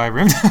sponsored by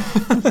RIM.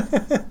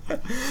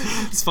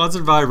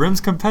 Sponsored by RIM's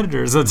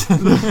competitors.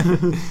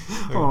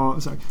 Oh,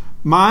 sorry.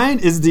 Mine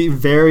is the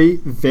very,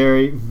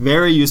 very,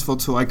 very useful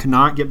tool. I could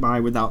not get by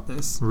without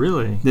this.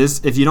 Really?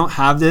 This, if you don't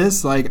have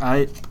this, like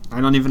I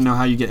don't even know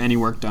how you get any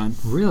work done.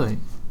 Really?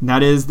 And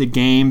that is the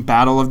game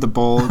Battle of the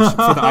Bulge for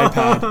the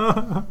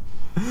iPad.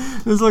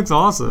 This looks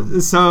awesome.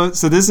 So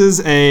this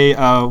is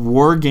a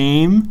war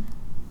game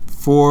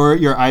for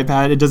your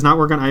iPad. It does not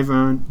work on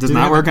iPhone. Does Do they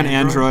not have work an on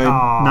Android? Android.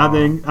 Aw.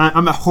 Nothing.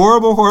 I'm a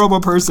horrible,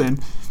 horrible person.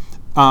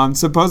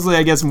 Supposedly,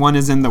 I guess one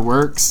is in the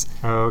works.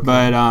 Oh, okay.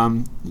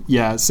 But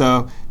yeah,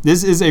 so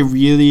this is a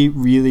really,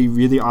 really,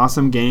 really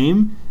awesome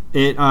game.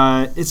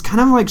 It's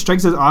kind of like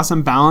strikes an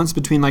awesome balance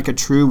between like a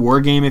true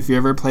war game. If you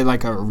ever play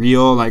like a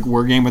real like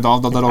war game with all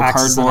the little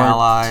Axis and cardboard.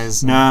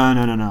 allies.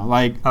 No.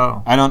 Like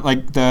Oh. I don't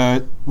like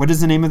what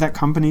is the name of that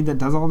company that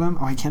does all them?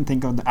 Oh, I can't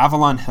think of the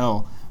Avalon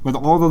Hill. with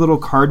all the little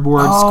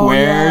cardboard Oh,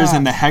 squares yeah.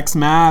 and the hex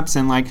maps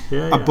and like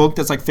Yeah, a yeah. book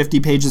that's like 50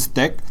 pages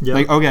thick. Yep.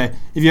 Like, okay,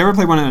 if you ever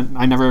play one of,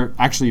 I never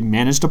actually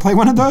managed to play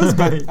one of those,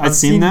 but I've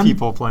seen them.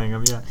 people playing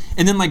them, yeah.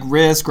 And then like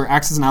Risk or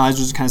Axis and Allies,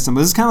 which is kind of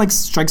similar. This kind of like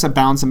strikes a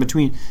balance in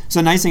between. So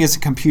the nice thing is the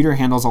computer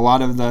handles a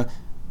lot of the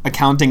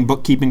accounting,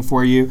 bookkeeping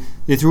for you.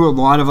 They threw a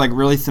lot of like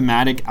really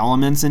thematic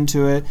elements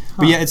into it.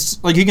 But yeah,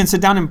 it's like you can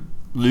sit down and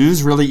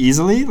lose really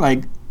easily.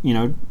 Like, you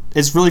know,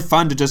 it's really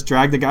fun to just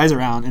drag the guys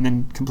around and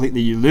then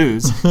completely you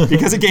lose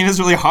because the game is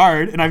really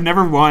hard and I've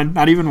never won,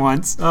 not even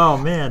once. Oh,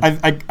 man.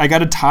 I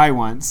got a tie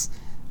once.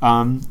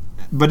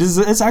 But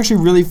it's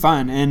actually really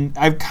fun. And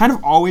I've kind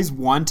of always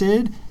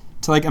wanted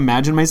to like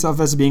imagine myself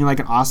as being like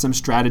an awesome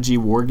strategy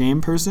war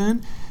game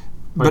person.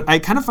 But I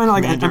kind of find out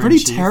like I'm pretty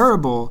Commander-in-Chief.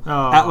 terrible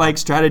Oh. at like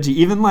strategy.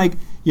 Even like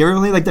you ever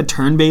play like the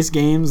turn-based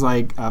games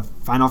like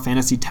Final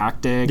Fantasy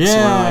Tactics or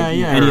like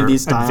any or of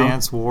these styles.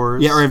 Advance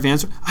Wars. Yeah, or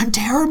Advanced. I'm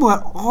terrible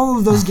at all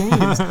of those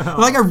games.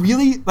 Like I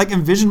really like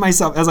envision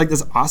myself as like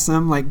this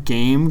awesome like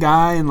game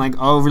guy and like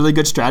really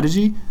good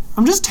strategy.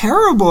 I'm just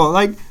terrible.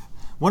 Like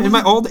in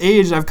my old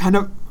age, I've kind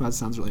of that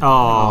sounds really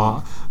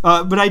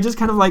but I just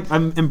kind of like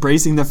I'm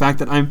embracing the fact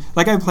that I'm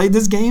like I played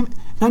this game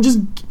and I'm just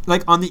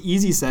like on the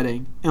easy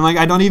setting and like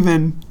I don't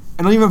even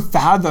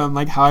fathom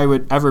like how I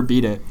would ever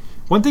beat it.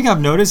 One thing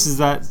I've noticed is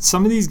that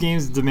some of these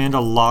games demand a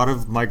lot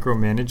of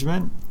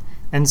micromanagement,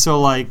 and so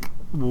like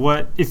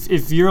what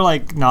if you're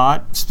like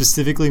not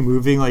specifically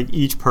moving like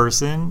each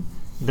person,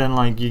 then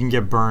like you can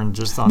get burned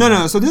just on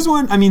No. So this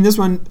one,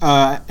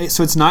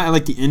 so it's not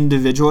like the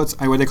individual. It's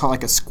what they call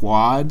like a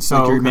squad. So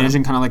like you're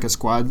managing kind of like a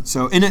squad.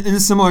 So and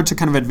it's similar to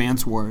kind of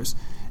Advance Wars.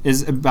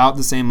 Is about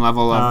the same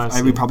level of.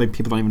 People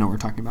don't even know what we're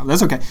talking about.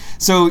 That's okay.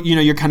 So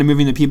you're kind of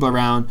moving the people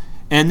around.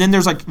 And then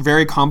there's like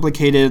very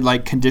complicated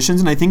like conditions,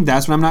 and I think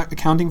that's what I'm not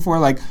accounting for.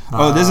 Like,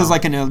 this is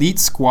like an elite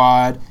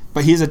squad,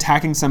 but he's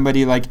attacking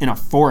somebody like in a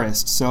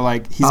forest. So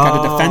like he's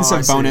got a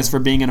defensive bonus for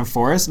being in a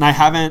forest, and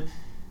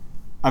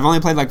I've only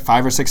played like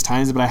 5 or 6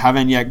 times, but I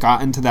haven't yet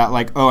gotten to that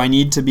like, I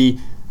need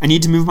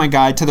to move my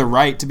guy to the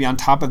right to be on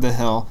top of the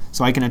hill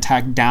so I can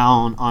attack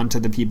down onto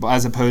the people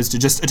as opposed to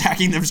just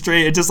attacking them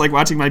straight and just like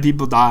watching my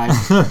people die.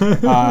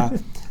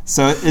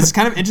 So it's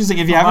kind of interesting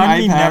if you have an iPad.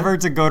 Me never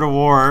to go to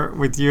war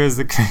with you as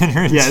the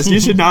commander. Yes, you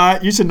should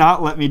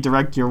not let me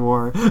direct your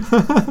war.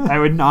 I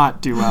would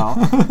not do well,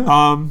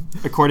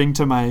 according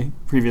to my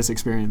previous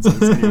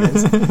experiences.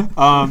 Anyways,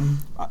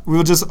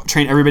 we'll just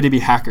train everybody to be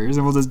hackers,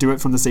 and we'll just do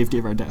it from the safety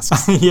of our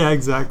desks. Yeah,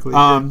 exactly.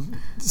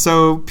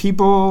 So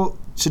people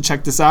should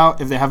check this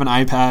out if they have an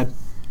iPad,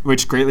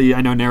 which greatly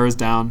I know narrows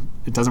down.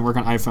 It doesn't work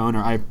on iPhone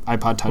or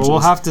iPod Touches. Well, we'll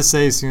have to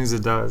say as soon as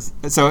it does.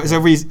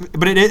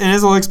 But it is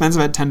a little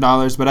expensive at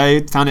 $10. But I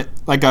found it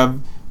like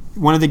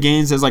one of the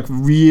games is like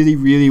really,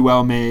 really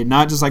well made.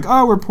 Not just like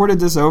we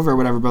ported this over or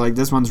whatever, but like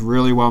this one's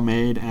really well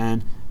made,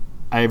 and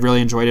I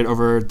really enjoyed it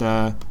over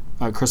the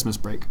Christmas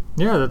break.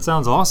 Yeah, that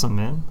sounds awesome,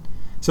 man.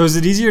 So is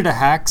it easier to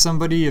hack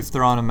somebody if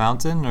they're on a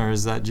mountain, or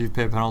do you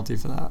pay a penalty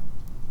for that?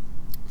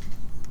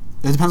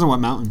 It depends on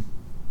what mountain.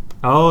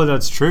 Oh,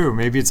 that's true.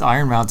 Maybe it's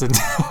Iron Mountain.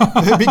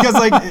 Because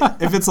like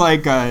if it's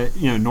like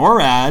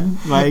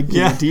NORAD, like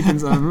deep in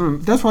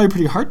that's probably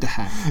pretty hard to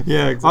hack.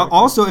 Yeah, exactly.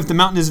 Also, if the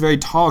mountain is very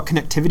tall,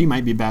 connectivity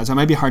might be bad, so it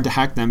might be hard to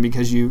hack them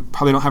because you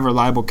probably don't have a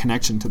reliable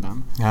connection to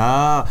them.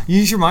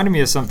 You just reminded me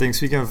of something.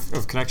 Speaking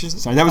of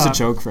connections, sorry, that was a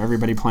joke for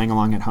everybody playing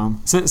along at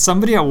home. So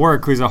somebody at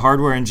work who's a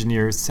hardware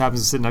engineer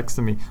happens to sit next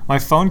to me. My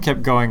phone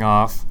kept going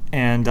off.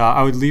 And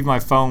I would leave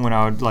my phone when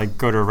I would like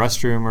go to a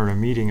restroom or a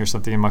meeting or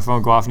something, and my phone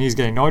would go off, and he's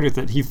getting annoyed with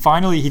it. He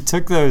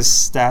took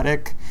those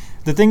the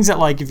things that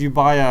like if you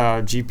buy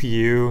a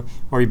GPU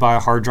or you buy a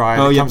hard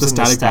drive, it comes in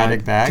the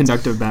static bag,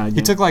 conductive bag.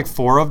 He took like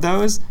 4 of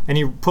those, and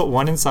he put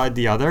one inside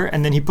the other,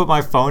 and then he put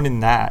my phone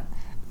in that.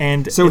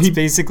 And so it's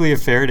basically a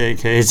Faraday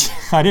cage.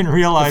 I didn't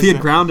realize if he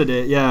had grounded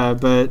it,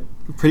 but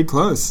pretty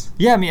close.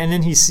 Yeah, I mean, and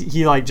then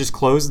he like just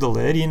closed the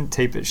lid. He didn't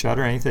tape it shut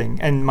or anything,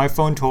 and my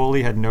phone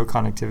totally had no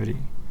connectivity.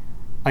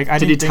 Like,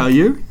 did he tell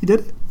you he did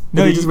it?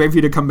 No, he just waited for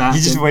you to come back.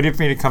 He just waited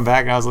for me to come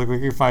back, and I was like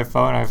looking for my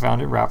phone, and I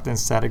found it wrapped in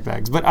static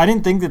bags. But I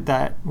didn't think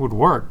that would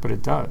work, but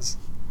it does.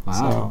 Wow.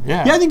 So,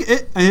 yeah. Yeah, I think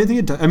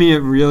it does. I mean, it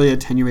really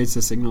attenuates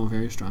the signal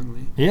very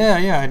strongly.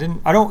 Yeah. I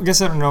don't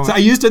know. So I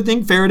used to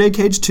think Faraday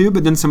cage too,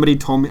 but then somebody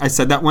told me, I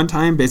said that one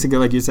time, basically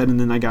like you said, and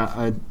then I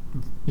got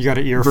you got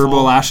an earful.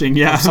 Verbal lashing,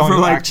 yeah. Someone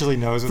who actually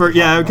knows what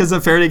because the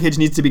Faraday cage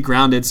needs to be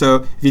grounded. So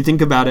if you think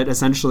about it,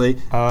 essentially,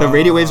 the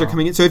radio waves are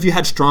coming in. So if you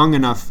had strong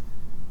enough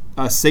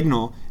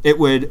signal, it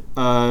would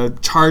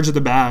charge the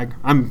bag.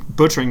 I'm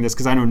butchering this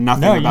because I know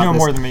nothing about this. No, you know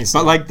more than me. So.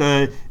 But like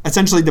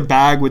essentially the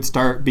bag would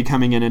start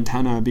becoming an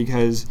antenna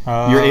because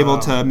you're able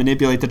to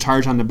manipulate the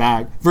charge on the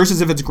bag.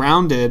 Versus if it's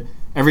grounded,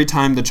 every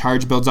time the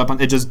charge builds up,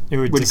 it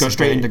would go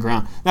straight into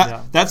ground.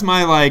 That's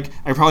my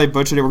I probably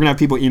butchered it. We're gonna have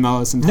people email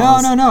us and tell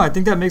us. No. I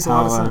think that makes a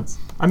lot of sense.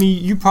 I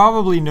mean, you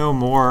probably know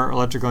more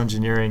electrical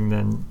engineering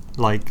than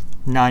like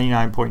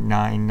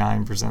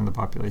 99.99% of the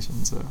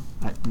population. So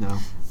no.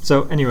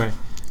 So anyway.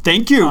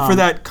 Thank you for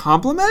that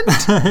compliment.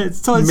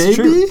 It's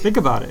true. Think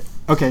about it.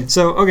 Okay,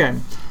 So, okay.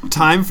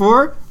 time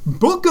for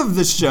Book of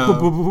the Show.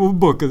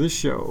 Book of the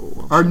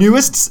show. Our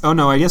newest,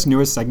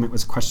 newest segment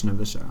was Question of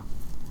the Show.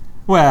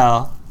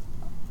 Well,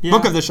 yeah,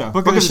 Book of the show.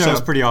 Book of the show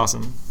is pretty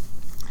awesome.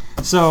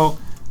 So,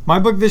 my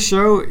book of the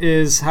show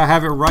is, I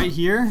have it right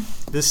here.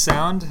 This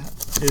sound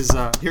is...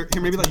 Here,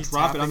 maybe like me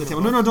drop it on the tapping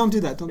table. the No, don't do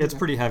that. Don't do It's that.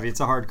 pretty heavy. It's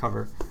a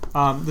hardcover.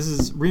 This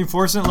is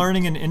Reinforcement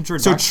Learning and So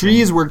Introduction.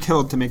 trees were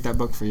killed to make that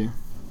book for you.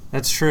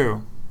 That's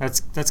true. That's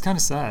kind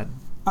of sad.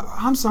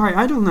 I'm sorry.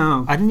 I don't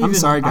know. I'm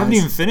sorry, guys. I haven't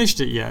even finished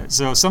it yet.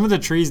 So some of the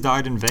trees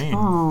died in vain.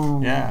 Oh.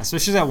 Yeah,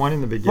 especially that one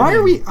in the beginning. Why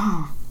are we?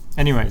 Oh,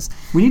 Anyways,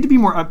 we need to be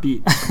more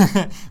upbeat.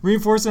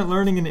 Reinforcement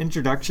Learning and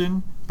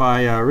Introduction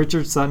by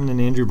Richard Sutton and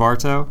Andrew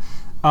Bartow.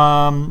 So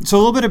a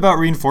little bit about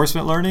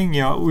reinforcement learning.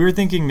 You know, we were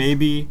thinking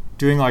maybe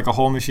doing like a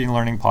whole machine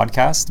learning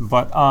podcast,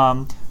 but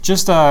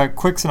just a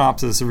quick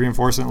synopsis of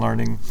reinforcement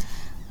learning.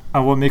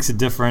 What makes it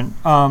different?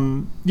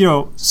 You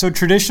know, so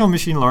traditional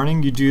machine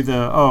learning, you do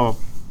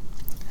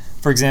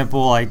for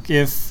example, like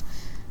if,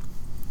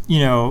 you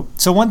know,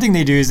 so one thing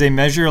they do is they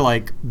measure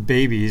like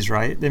babies,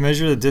 right? They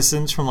measure the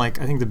distance from like,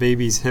 I think the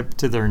baby's hip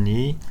to their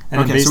knee. And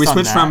then Okay, based so we on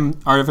switched that- from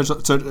artificial,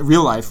 so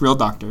real life, real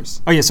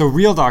doctors. Oh yeah, so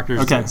real doctors.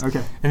 do Okay, this.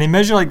 okay. And they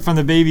measure like from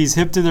the baby's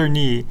hip to their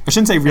knee. I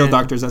shouldn't say real And-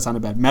 doctors. That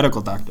sounded bad.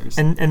 Medical doctors.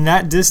 And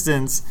that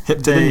distance Hip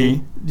to the they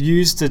knee.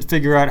 use to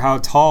figure out how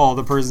tall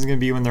the person's going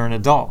to be when they're an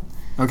adult.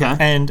 Okay.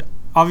 And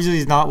obviously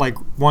it's not like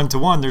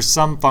one-to-one. There's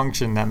some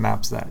function that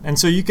maps that. And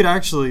so you could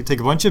actually take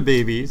a bunch of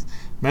babies,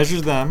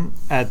 measure them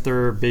at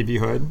their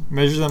babyhood,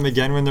 measure them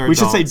again when they're We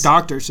should say adults.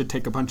 doctors should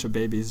take a bunch of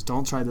babies.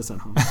 Don't try this at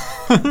home.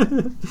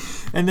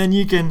 And then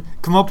you can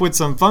come up with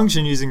some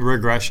function using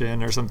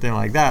regression or something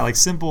like that, like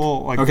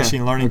simple like Okay,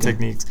 machine learning okay.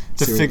 techniques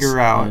to Serious, figure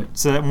out right.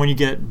 so that when you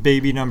get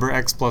baby number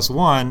X plus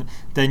 1,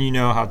 then you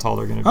know how tall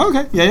they're going to be. Oh,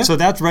 okay. Yeah. So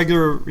that's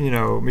regular, you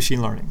know,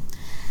 machine learning.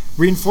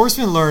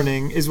 Reinforcement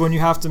learning is when you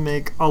have to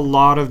make a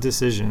lot of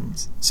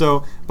decisions.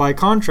 So by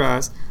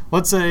contrast,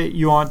 let's say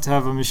you want to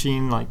have a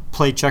machine like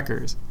play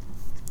checkers.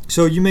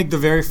 So you make the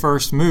very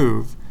first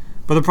move,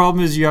 but the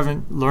problem is you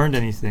haven't learned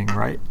anything,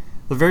 right?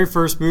 The very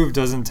first move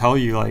doesn't tell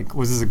you like,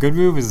 was this a good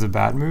move? Was this a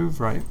bad move,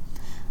 right?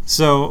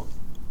 So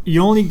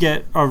you only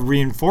get a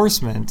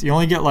reinforcement. You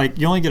only get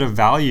a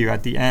value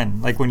at the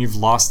end, like when you've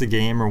lost the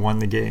game or won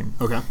the game.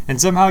 Okay.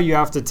 And somehow you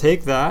have to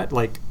take that,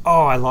 like,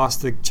 oh, I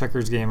lost the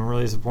checkers game. I'm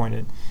really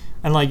disappointed.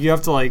 And like you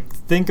have to like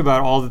think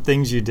about all the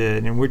things you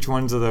did and which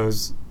ones of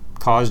those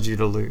caused you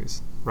to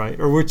lose, right?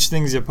 Or which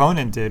things the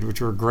opponent did which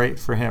were great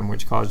for him,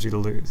 which caused you to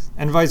lose.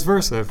 And vice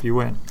versa if you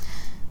win.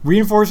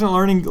 Reinforcement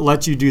learning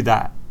lets you do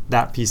that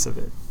piece of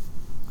it.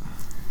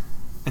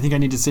 I think I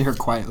need to sit here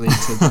quietly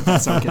to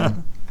soak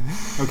in.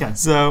 Okay.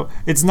 So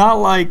it's not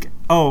like,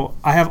 oh,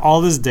 I have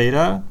all this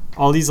data,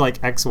 all these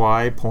like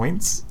XY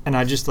points, and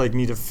I just like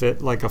need to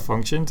fit like a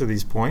function to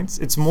these points.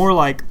 It's more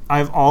like I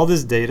have all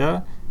this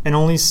data and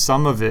only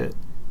some of it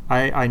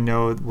I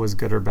know was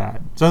good or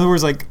bad. So in other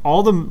words, like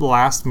all the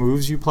last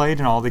moves you played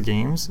in all the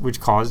games,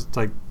 which caused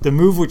like the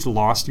move which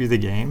lost you the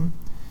game,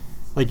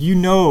 like you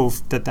know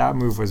that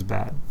move was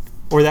bad,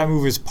 or that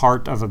move was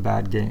part of a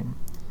bad game.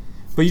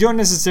 But you don't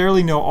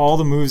necessarily know all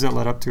the moves that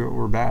led up to it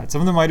were bad. Some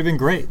of them might have been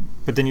great,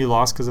 but then you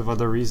lost because of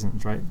other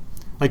reasons, right?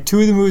 Like 2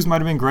 of the moves might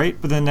have been great,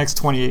 but then the next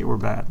 28 were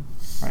bad,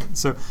 right?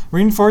 So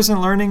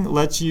reinforcement learning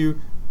lets you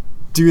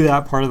do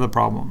that part of the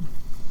problem.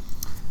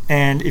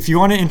 And if you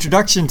want an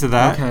introduction to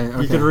that,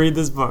 Okay. you could read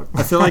this book.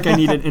 I feel like I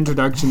need an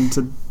introduction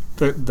to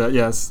the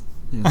yes.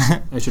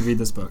 I should read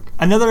this book.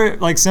 Another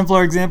like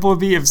simpler example would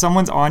be if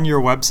someone's on your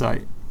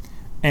website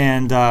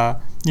and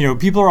you know,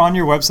 people are on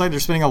your website, they're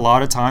spending a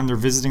lot of time, they're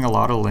visiting a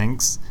lot of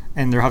links,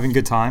 and they're having a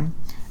good time.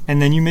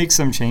 And then you make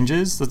some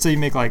changes. Let's say you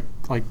make like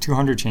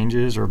 200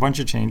 changes or a bunch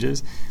of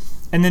changes,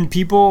 and then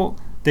people,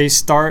 they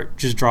start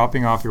just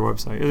dropping off your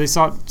website, or they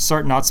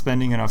start not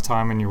spending enough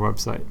time on your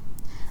website.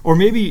 Or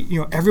maybe,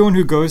 you know, everyone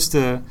who goes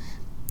to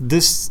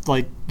this,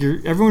 like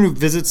everyone who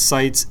visits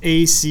sites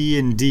A, C,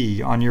 and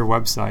D on your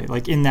website,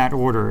 like in that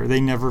order, they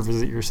never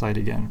visit your site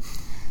again.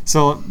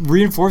 So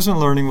reinforcement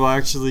learning will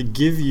actually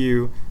give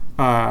you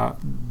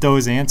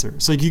those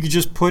answers. So you could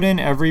just put in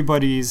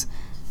everybody's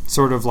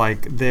sort of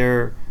like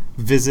their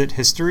visit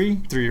history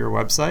through your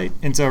website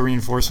into a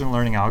reinforcement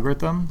learning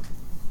algorithm,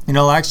 and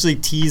it'll actually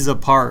tease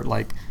apart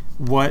like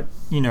what,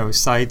 you know,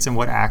 sites and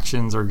what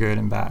actions are good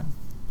and bad.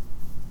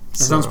 That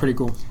sounds pretty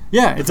cool.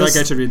 Yeah, I feel like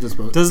I should read this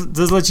book.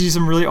 does let you do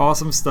some really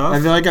awesome stuff. I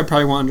feel like I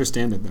probably won't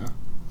understand it though.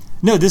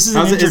 No, this is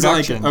an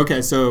introduction.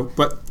 Okay, so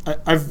but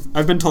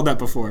I've been told that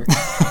before.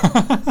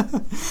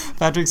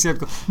 Patrick's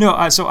skeptical.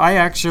 No, so I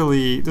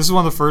actually, this is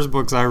one of the first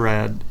books I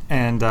read,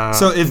 and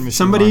So in if machine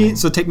somebody, learning.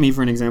 so take me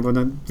for an example. I've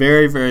done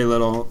very, very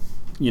little,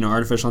 you know,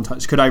 artificial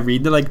intelligence. Could I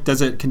read the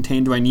does it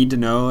contain? Do I need to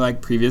know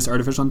like previous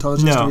artificial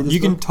intelligence to No, read this you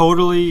can book?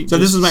 totally. So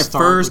this just is my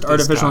start first with this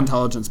artificial guy.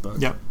 intelligence book.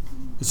 Yep.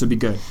 This would be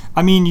good.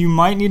 I mean, you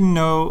might need to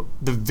know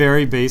the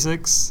very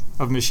basics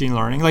of machine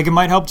learning. Like, it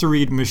might help to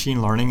read Machine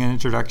Learning, an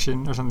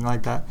introduction or something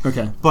like that.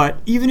 Okay. But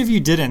even if you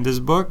didn't, this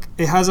book,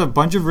 it has a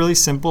bunch of really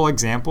simple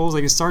examples.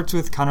 Like, it starts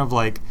with kind of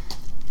like,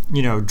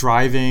 you know,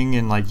 driving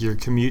and like your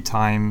commute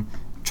time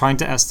trying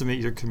to estimate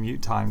your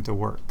commute time to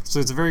work. So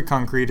it's a very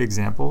concrete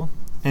example,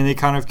 and they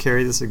kind of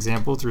carry this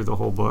example through the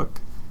whole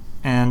book.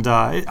 And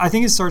I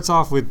think it starts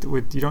off with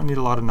you don't need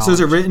a lot of knowledge. So is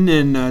it written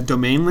in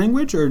domain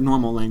language or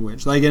normal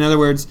language? Like, in other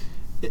words,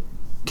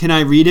 can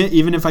I read it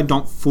even if I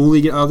don't fully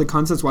get all the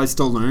concepts? Will I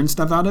still learn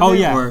stuff out of it? Oh,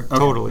 yeah, or, okay,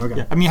 totally. Okay.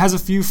 Yeah. I mean, it has a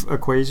few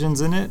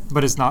equations in it,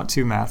 but it's not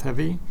too math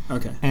heavy.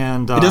 Okay.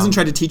 And it doesn't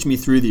try to teach me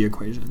through the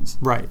equations.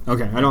 Right.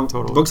 Okay. I don't.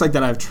 Totally. Books like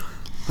that,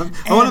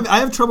 I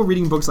have trouble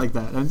reading books like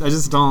that. I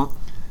just don't.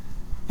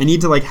 I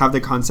need to like have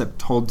the concept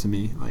told to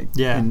me, like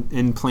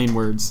in plain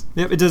words.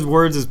 Yep. It does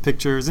words as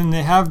pictures, and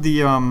they have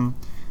the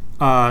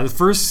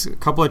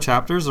first couple of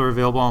chapters are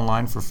available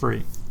online for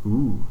free.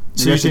 Ooh.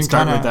 So Maybe I you should can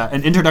start with that.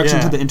 An introduction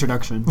to the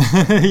introduction.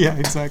 Yeah,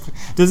 exactly.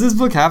 Does this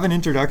book have an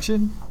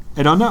introduction?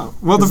 I don't know.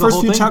 Well, the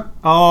first few chapters.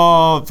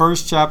 Oh,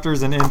 first chapter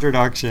is an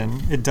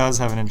introduction. It does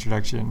have an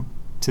introduction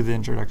to the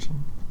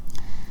introduction.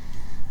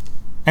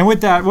 And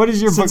with that, what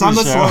is your book? Since I'm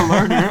a slow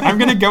learner, I'm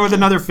going to go with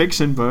another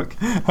fiction book.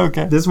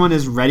 Okay. This one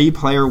is Ready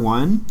Player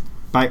One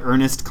by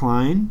Ernest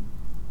Cline.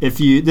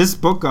 This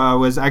book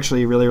was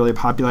actually really, really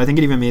popular. I think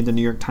it even made the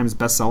New York Times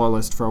bestseller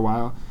list for a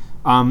while.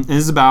 And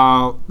this is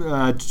about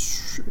a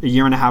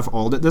year and a half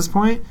old at this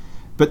point.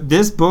 But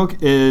this book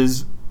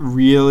is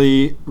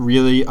really,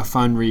 really a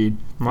fun read.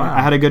 Wow.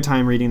 I had a good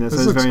time reading this. It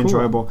was very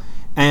enjoyable.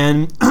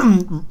 And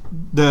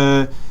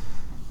the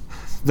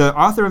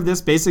author of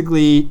this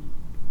basically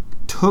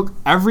took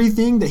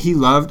everything that he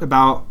loved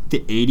about the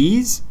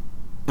 80s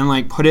and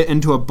like put it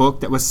into a book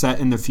that was set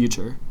in the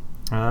future.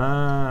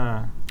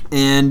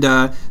 And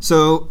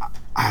so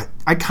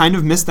I kind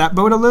of missed that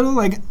boat a little.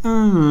 Like,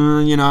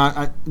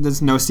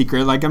 there's no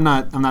secret. Like, I'm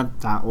not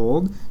that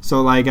old.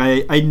 So like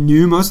I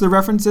knew most of the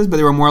references, but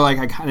they were more like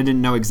I kind of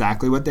didn't know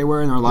exactly what they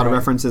were, and there were a lot of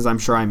references I'm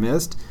sure I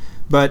missed.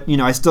 But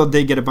I still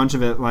did get a bunch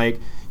of it.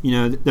 Like,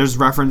 there's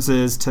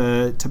references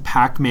to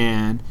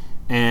Pac-Man.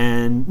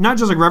 And not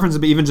just like references,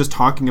 but even just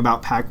talking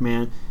about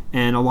Pac-Man,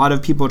 and a lot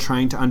of people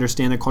trying to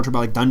understand the culture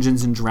about like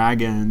Dungeons and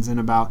Dragons and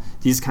about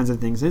these kinds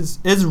of things.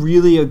 It's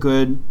really a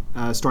good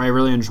story. I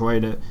really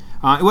enjoyed it.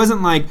 It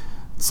wasn't like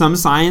some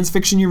science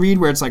fiction you read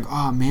where it's like,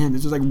 oh man,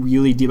 this was like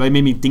really deep. It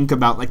made me think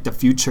about like the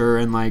future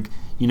and like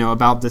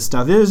about this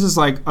stuff. It was just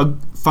like a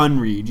fun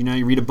read.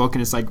 You read a book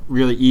and it's like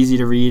really easy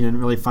to read and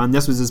really fun.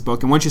 This was this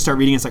book, and once you start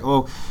reading, it's like,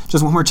 oh,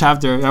 just one more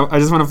chapter. I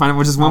just want to find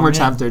out just one more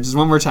chapter. Just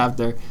one more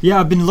chapter. Yeah,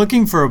 I've been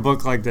looking for a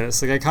book like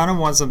this. Like, I kind of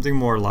want something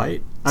more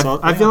light.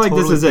 So I feel like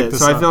totally this is it.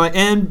 So I feel like,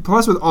 and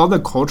plus with all the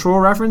cultural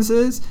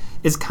references,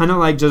 it's kind of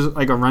like just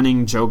like a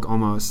running joke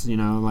almost.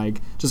 Like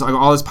just like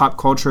all this pop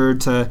culture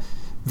to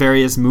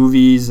various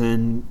movies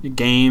and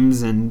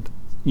games and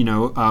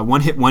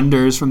one-hit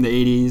wonders from the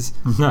 80s,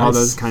 all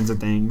those kinds of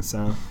things.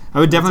 So I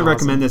would definitely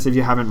recommend this if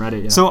you haven't read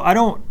it yet. So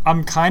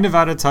I'm kind of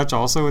out of touch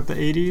also with the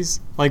 80s.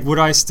 Like, would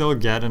I still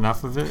get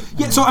enough of it?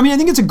 Yeah, so I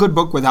think it's a good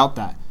book without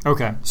that.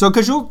 Okay. So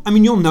because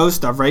you'll know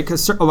stuff, right?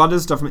 Because a lot of the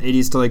stuff from the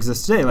 80s still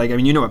exists today. Like,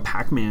 you know what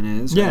Pac-Man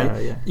is,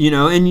 right?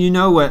 Yeah. And you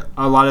know what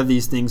a lot of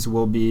these things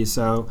will be.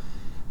 So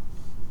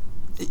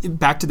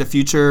Back to the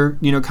Future,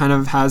 kind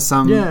of has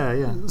some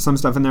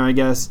stuff in there, I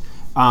guess.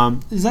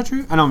 Is that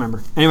true? I don't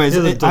remember. Anyways,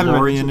 the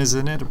DeLorean is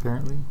in it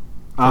apparently.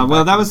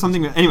 Well, that was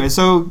something. Anyway,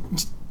 so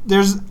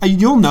there's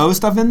you'll know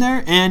stuff in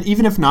there, and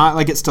even if not,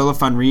 like, it's still a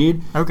fun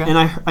read. Okay. And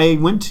I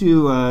went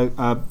to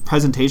a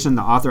presentation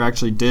the author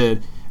actually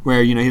did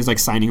where he was like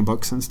signing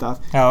books and stuff.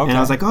 Oh, okay. And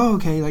I was like, oh,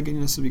 okay, like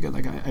this would be good.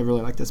 Like I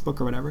really like this book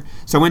or whatever.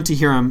 So I went to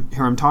hear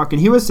him talk,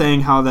 and he was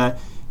saying how that.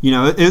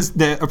 It was,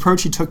 the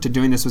approach he took to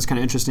doing this was kind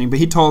of interesting. But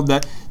he told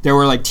that there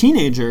were like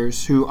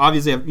teenagers who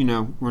obviously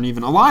weren't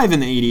even alive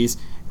in the 80s,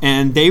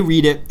 and they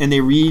read it and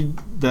they read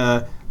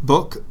the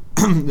book,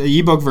 the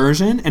ebook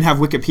version, and have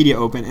Wikipedia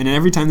open. And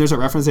every time there's a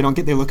reference they look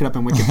it up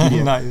in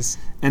Wikipedia. Nice.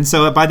 And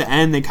so by the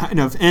end, they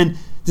and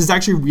this is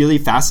actually really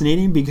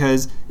fascinating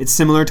because it's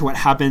similar to what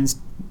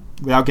happens,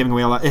 without giving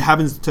away a lot, it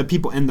happens to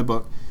people in the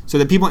book. So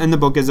the people in the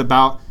book is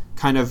about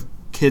kind of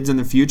kids in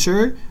the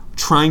future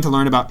trying to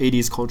learn about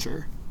 80s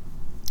culture.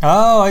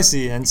 Oh, I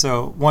see. And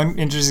so one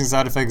interesting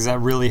side effect is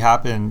that really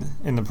happened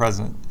in the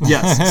present.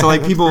 Yes. So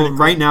like people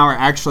right now are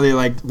actually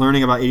like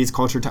learning about 80s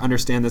culture to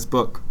understand this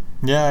book.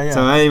 Yeah.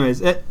 So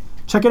anyways,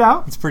 check it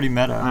out. It's pretty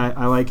meta.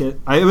 I like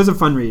it. It was a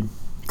fun read.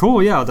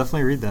 Cool. Yeah, I'll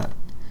definitely read that.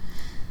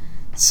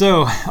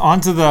 So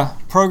on to the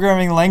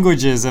programming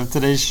languages of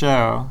today's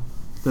show.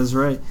 That's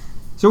right.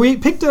 So we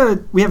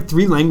have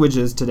 3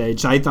 languages today: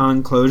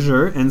 Python,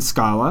 Clojure, and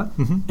Scala.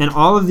 Mm-hmm. And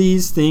all of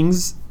these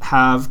things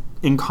have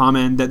in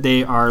common that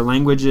they are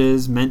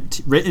languages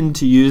written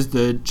to use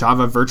the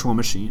Java virtual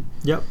machine.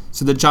 Yep.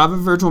 So the Java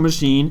virtual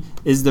machine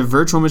is the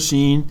virtual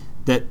machine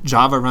that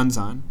Java runs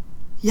on.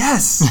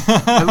 Yes!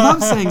 I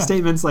love saying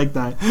statements like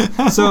that.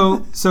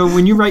 So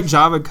when you write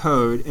Java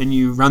code and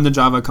you run the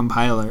Java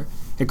compiler,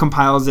 it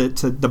compiles it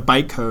to the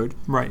bytecode,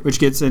 right, which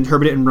gets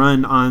interpreted and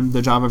run on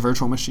the Java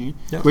virtual machine,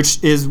 yep, which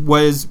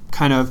was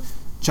kind of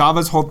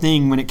Java's whole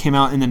thing when it came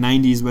out in the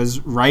 90s was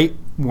write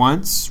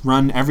once,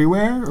 run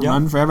everywhere, or yep,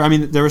 run forever.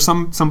 There was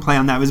some play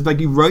on that. It was like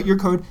you wrote your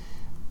code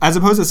as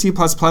opposed to C++,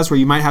 where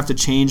you might have to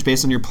change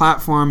based on your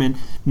platform and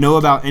know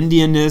about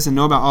endianness and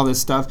know about all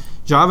this stuff.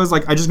 Java's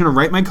like, I'm just going to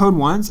write my code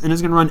once, and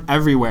it's going to run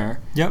everywhere.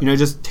 Yep.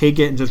 Just take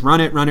it and just run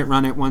it.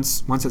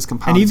 Once it's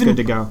compiled, and it's good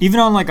to go. Even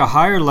on like a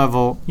higher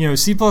level,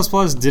 C++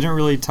 didn't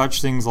really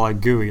touch things like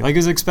GUI. Like, it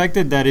was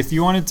expected that if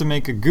you wanted to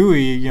make a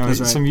GUI,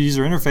 some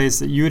user interface,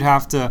 that you would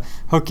have to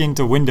hook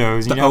into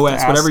Windows. The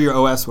OS, whatever your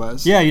OS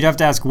was. Yeah, you'd have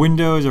to ask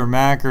Windows or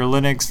Mac or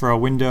Linux for a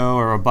window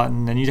or a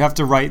button, and you'd have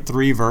to write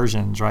 3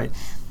 versions, right?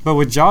 But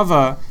with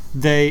Java,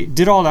 they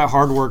did all that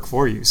hard work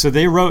for you. So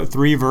they wrote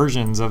 3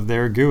 versions of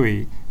their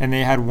GUI, and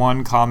they had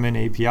one common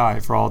API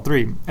for all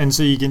 3. And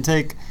so you can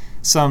take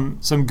some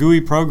GUI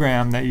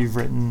program that you've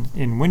written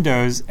in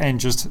Windows and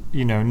just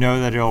know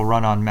that it'll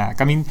run on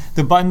Mac. I mean,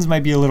 the buttons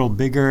might be a little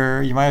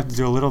bigger. You might have to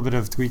do a little bit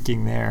of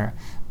tweaking there.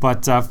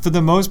 But for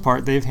the most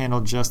part, they've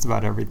handled just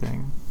about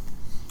everything.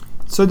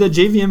 So the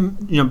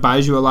JVM,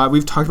 buys you a lot.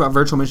 We've talked about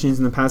virtual machines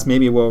in the past.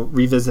 Maybe we'll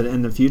revisit it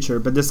in the future.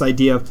 But this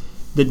idea of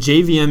the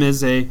JVM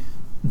is a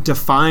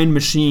defined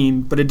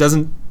machine, but it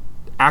doesn't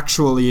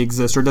actually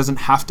exist or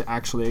doesn't have to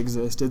actually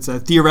exist. It's a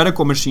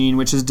theoretical machine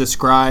which is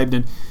described,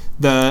 and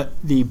the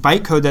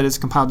bytecode that is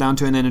compiled down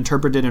to and then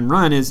interpreted and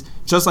run is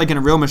just like in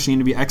a real machine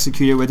to be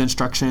executed with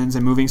instructions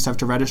and moving stuff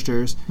to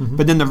registers. Mm-hmm.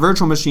 But then the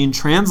virtual machine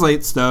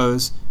translates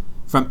those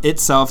from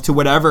itself to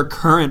whatever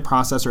current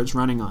processor it's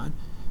running on,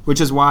 which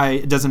is why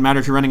it doesn't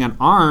matter if you're running on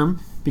ARM,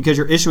 because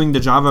you're issuing the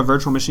Java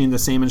virtual machine the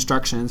same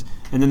instructions,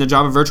 and then the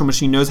Java virtual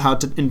machine knows how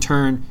to, in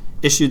turn,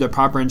 issue the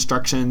proper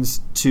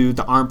instructions to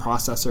the ARM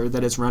processor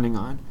that it's running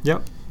on.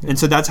 Yep. And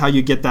so that's how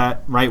you get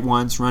that write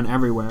once, run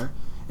everywhere.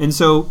 And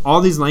so all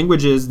these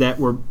languages that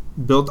were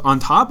built on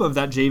top of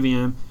that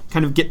JVM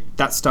kind of get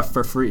that stuff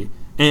for free.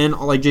 And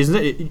like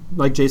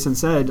Jason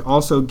said,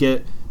 also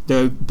get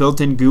the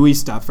built-in GUI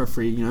stuff for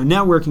free,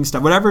 networking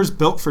stuff, whatever's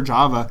built for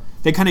Java,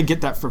 they kind of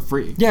get that for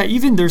free. Yeah,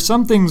 even there's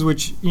some things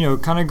which,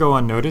 kind of go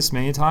unnoticed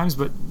many times,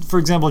 but for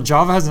example,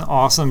 Java has an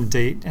awesome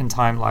date and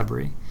time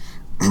library.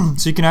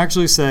 So you can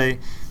actually say,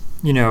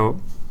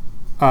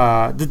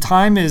 the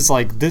time is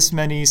like this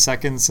many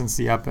seconds since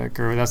the epoch,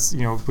 or that's,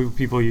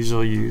 people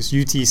usually use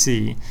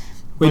UTC.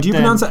 Wait, do you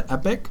pronounce that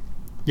epoch?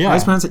 Yeah. I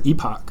just pronounce it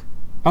epoch.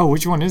 Oh,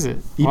 which one is it?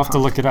 We'll have to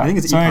look it up. I think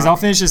it's so anyways, epoch. I'll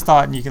finish this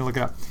thought and you can look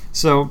it up.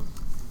 So,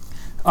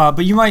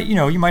 but you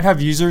might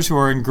have users who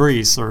are in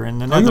Greece or in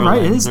the Netherlands. You're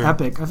right. It is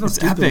epic. I feel it's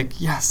stupid.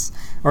 epic, yes.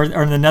 Or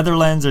in the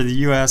Netherlands or the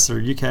US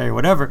or UK or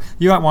whatever.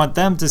 You might want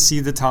them to see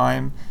the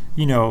time,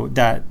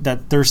 that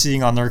they're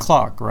seeing on their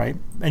clock, right?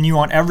 And you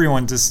want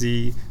everyone to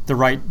see the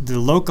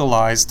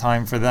localized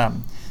time for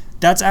them.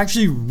 That's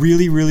actually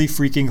really, really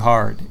freaking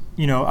hard.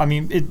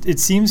 It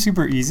seems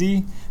super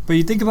easy, but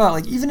you think about,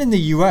 like, even in the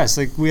US,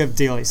 like, we have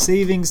daylight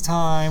savings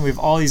time, we have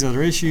all these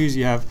other issues.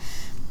 You have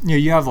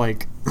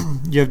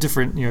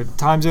different,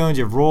 time zones,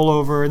 you have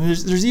rollover, and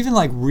there's even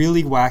like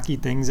really wacky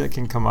things that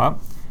can come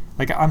up.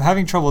 Like, I'm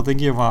having trouble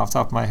thinking of one off the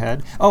top of my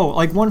head. Oh,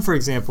 like one, for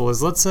example,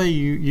 is let's say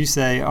you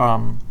say,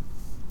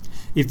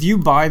 if you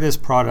buy this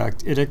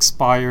product, it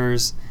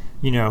expires,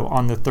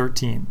 on the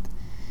 13th.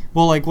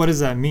 Well, like, what does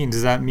that mean?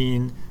 Does that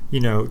mean,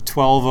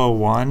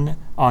 12:01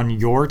 on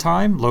your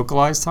time,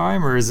 localized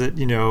time, or is it,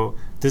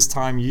 this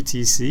time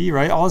UTC,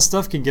 right? All this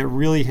stuff can get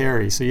really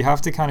hairy, so you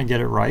have to kind of get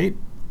it right.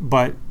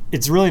 But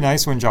it's really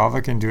nice when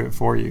Java can do it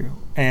for you.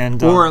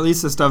 And or at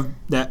least the stuff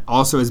that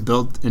also is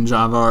built in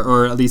Java,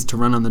 or at least to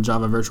run on the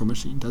Java virtual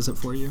machine, does it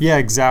for you. Yeah,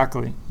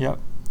 exactly. Yep.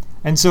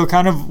 And so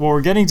kind of what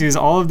we're getting to is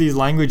all of these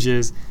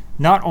languages,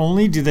 not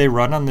only do they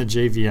run on the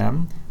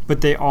JVM, but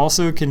they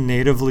also can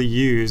natively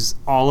use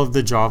all of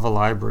the Java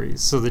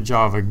libraries. So the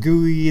Java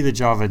GUI, the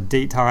Java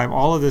datetime,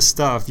 all of this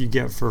stuff you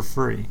get for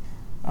free,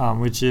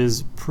 which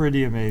is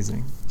pretty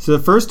amazing. So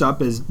the first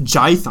up is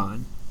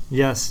Jython.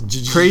 Yes.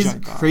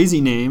 Crazy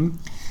name.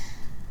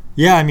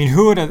 Yeah,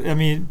 who would have,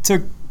 it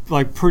took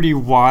like pretty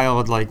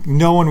wild, like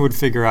no one would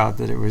figure out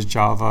that it was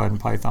Java and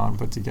Python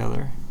put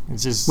together.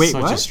 It's just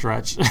a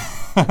stretch.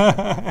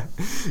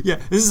 Yeah,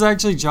 this is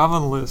actually Java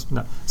and Lisp.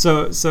 No.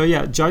 So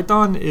yeah,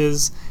 Jython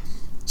is,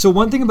 so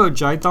one thing about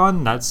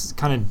Jython that's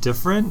kind of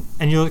different,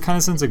 and you'll kind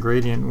of sense a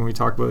gradient when we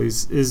talk about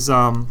these, is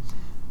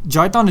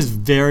Jython is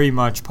very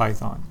much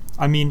Python.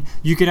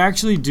 You can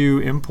actually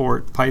do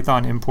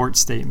Python import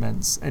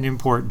statements and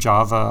import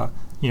Java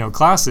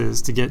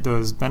classes to get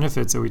those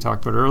benefits that we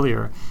talked about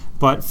earlier.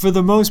 But for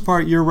the most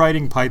part, you're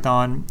writing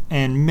Python,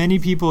 and many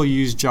people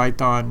use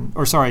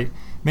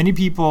many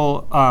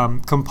people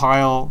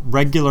compile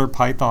regular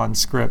Python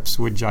scripts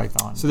with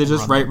Jython. So they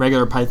just write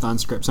regular Python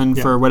scripts, and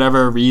for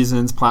whatever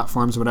reasons,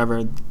 platforms,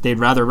 whatever, they'd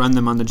rather run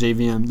them on the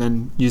JVM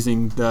than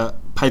using the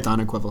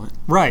Python equivalent.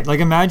 Right. Like,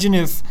 imagine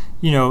if,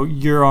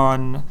 you're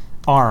on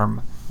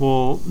ARM.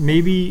 Well,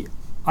 maybe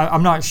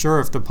I'm not sure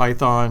if the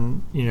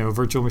Python,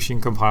 virtual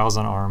machine compiles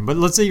on ARM, but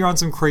let's say you're on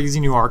some crazy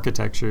new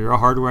architecture. You're a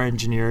hardware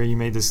engineer. You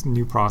made this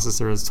new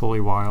processor that's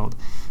totally wild.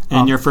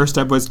 And your first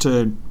step was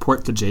to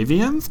port the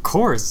JVM? Of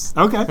course.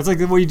 Okay. It's like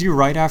what you do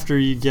right after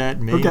you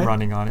get main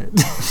running on it.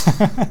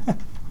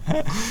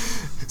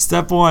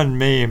 Step 1,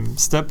 MAME.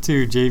 Step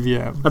 2,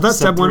 JVM. I thought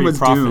step 1 3, was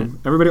Prophet. Doom.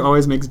 Everybody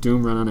always makes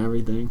Doom run on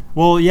everything.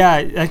 Well,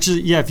 yeah,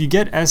 actually, yeah, if you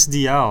get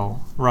SDL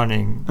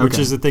running, which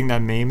Okay. is the thing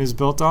that MAME is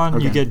built on,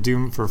 you Okay. get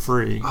Doom for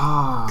free.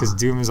 Ah. Because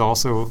Doom is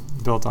also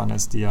built on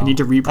SDL. I need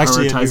to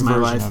Actually, a reprioritize new my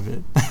version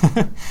life. of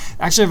it.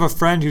 Actually, I have a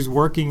friend who's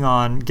working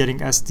on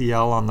getting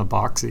SDL on the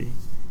Boxy,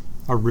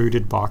 a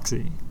rooted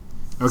Boxy.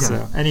 Okay.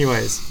 So,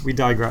 anyways, we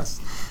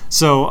digress.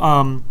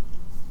 So,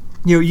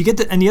 you get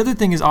and the other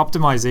thing is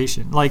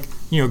optimization. Like,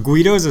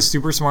 Guido is a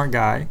super smart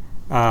guy.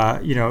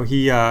 He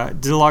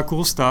did a lot of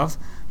cool stuff,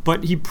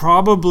 but he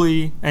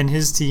probably, and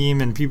his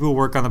team and people who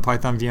work on the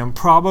Python VM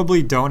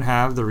probably don't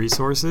have the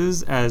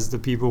resources as the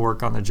people who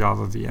work on the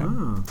Java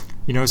VM.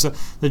 Oh. So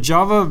the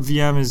Java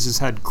VM has just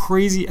had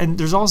crazy, and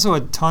there's also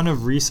a ton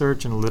of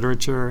research and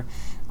literature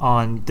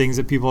on things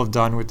that people have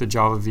done with the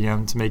Java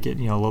VM to make it,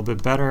 a little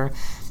bit better.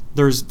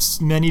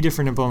 There's many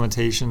different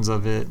implementations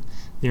of it.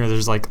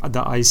 There's like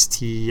the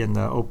ICE-T and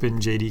the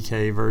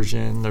OpenJDK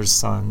version. There's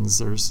Suns.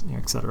 There's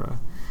etc.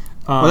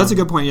 Well, that's a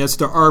good point. Yes,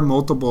 there are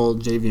multiple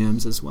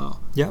JVMs as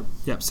well. Yep.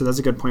 Yep. So that's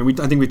a good point.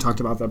 I think we talked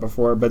about that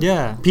before. But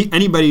Yeah.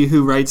 Anybody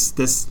who writes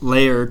this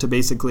layer to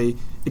basically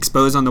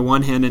expose on the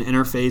one hand an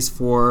interface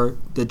for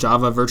the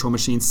Java virtual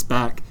machine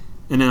spec,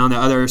 and then on the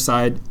other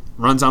side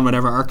runs on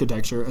whatever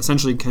architecture,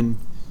 essentially can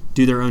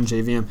do their own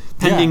JVM,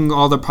 pending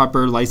all the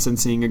proper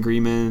licensing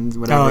agreements,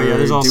 whatever. Oh, yeah,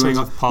 there's all doing,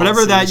 sorts of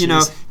whatever that policy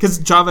issues. because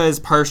Java is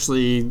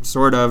partially,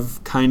 sort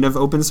of, kind of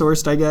open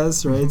sourced, I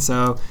guess, right? Mm-hmm.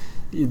 So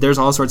there's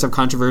all sorts of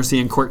controversy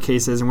and court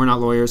cases, and we're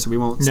not lawyers, so we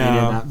won't say any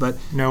of that. But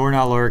No, we're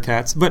not lawyer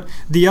cats. But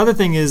the other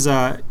thing is,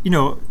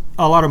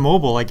 a lot of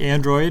mobile, like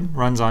Android,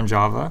 runs on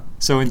Java.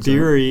 So in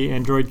theory,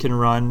 Android can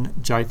run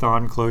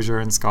Jython,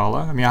 Clojure, and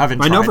Scala. I mean, I haven't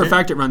tried I know for it. a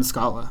fact it runs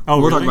Scala. Oh,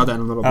 we'll really? talk about that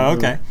in a little bit. Oh,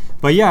 okay.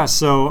 But yeah,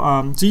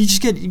 so you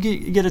just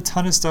get a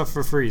ton of stuff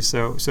for free.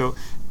 So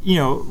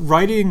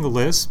writing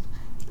Lisp,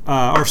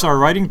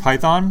 writing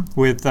Python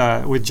with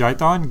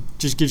Jython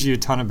just gives you a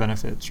ton of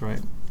benefits, right?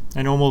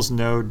 And almost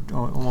no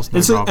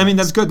And so, I mean,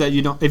 that's good that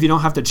if you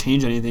don't have to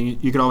change anything,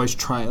 you could always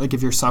try. Like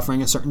if you're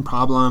suffering a certain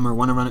problem or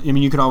want to run it, I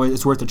mean,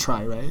 it's worth a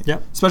try, right?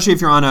 Yep. Especially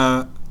if you're on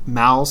a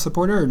mal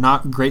supported or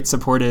not great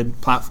supported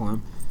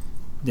platform,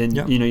 then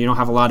Yep. you don't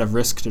have a lot of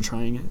risk to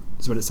trying it.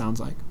 Is what it sounds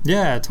like.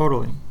 Yeah,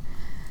 totally.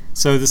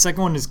 So the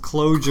second one is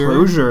Clojure.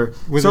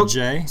 Clojure With a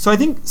J. So I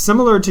think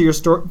similar to your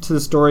the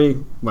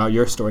story. Well,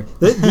 your story.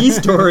 The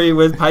story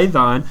with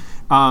Python.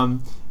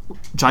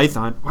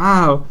 Jython.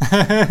 Wow.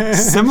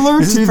 Similar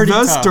This is to pretty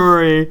the tough.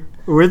 story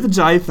with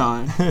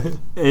Jython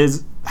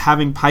is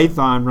having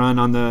Python run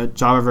on the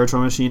Java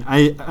virtual machine.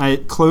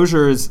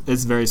 Clojure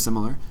is very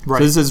similar. Right.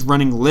 So this is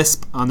running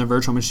Lisp on the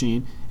virtual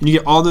machine, and you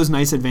get all those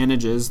nice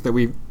advantages that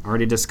we've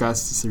already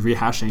discussed. This is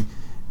rehashing,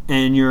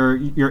 and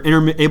you're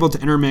able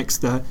to intermix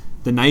the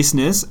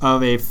niceness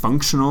of a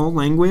functional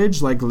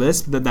language like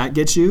Lisp that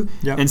gets you,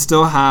 Yep. and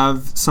still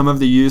have some of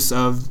the use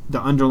of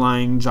the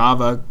underlying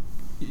Java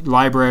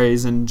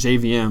libraries and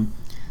JVM.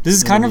 This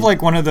is kind of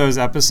like one of those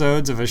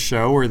episodes of a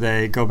show where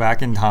they go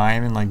back in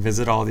time and like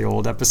visit all the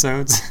old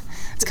episodes.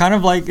 It's kind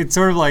of like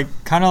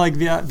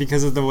that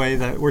because of the way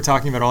that we're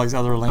talking about all these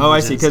other languages. Oh,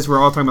 I see. Because we're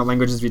all talking about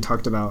languages we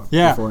talked about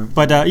before.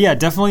 But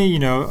definitely,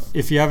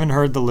 if you haven't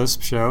heard the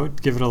Lisp show,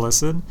 give it a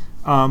listen.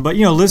 But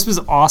Lisp is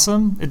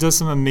awesome. It does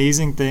some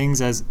amazing things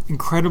as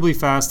incredibly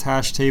fast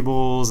hash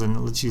tables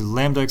and lets you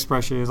lambda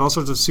expressions, all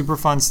sorts of super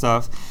fun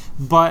stuff.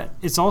 But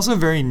it's also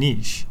very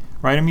niche,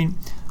 right? I mean,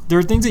 there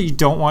are things that you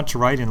don't want to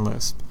write in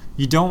Lisp.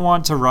 You don't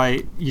want to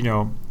write,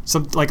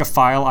 something like a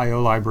file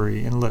IO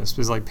library in Lisp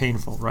is like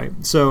painful, right?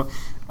 So,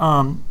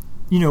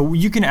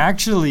 you can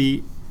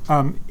actually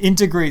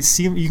integrate.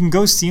 You can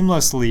go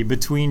seamlessly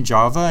between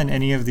Java and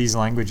any of these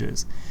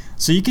languages.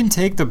 So you can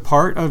take the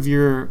part of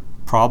your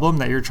problem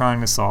that you're trying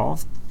to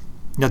solve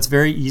that's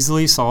very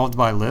easily solved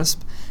by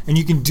Lisp, and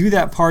you can do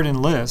that part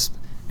in Lisp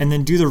and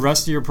then do the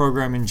rest of your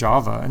program in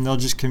Java, and they'll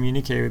just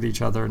communicate with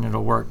each other and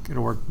it'll work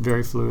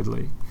very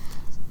fluidly.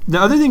 The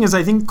other thing is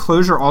I think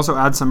Clojure also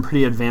adds some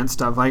pretty advanced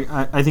stuff. Like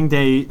I think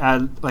they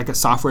add like a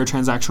software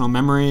transactional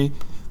memory,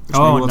 which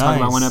maybe we'll talk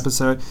about one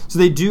episode. So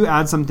they do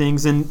add some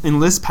things, and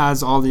Lisp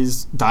has all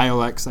these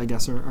dialects, I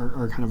guess,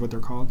 are kind of what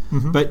they're called.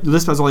 Mm-hmm. But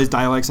Lisp has all these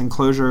dialects, and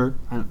Clojure,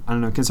 I don't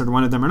know, considered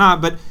one of them or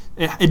not, but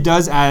it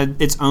does add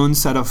its own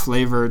set of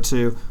flavor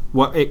to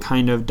what it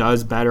kind of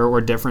does better or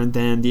different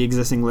than the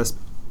existing Lisp,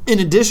 in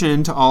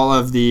addition to all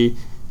of the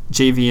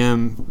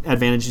JVM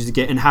advantages you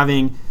get, and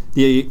having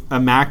a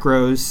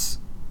macros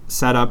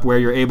set up where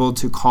you're able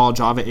to call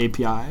Java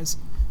APIs,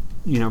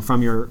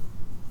 from your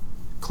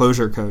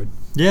Clojure code.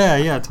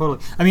 Yeah, totally.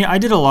 I mean, I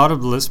did a lot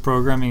of Lisp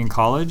programming in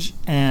college,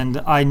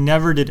 and I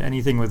never did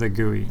anything with a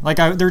GUI. Like,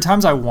 there were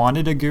times I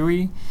wanted a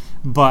GUI,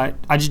 but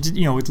I just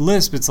did, with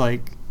Lisp, it's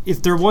like,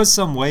 if there was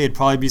some way, it'd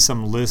probably be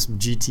some Lisp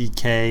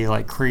GTK,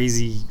 like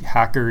crazy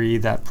hackery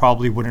that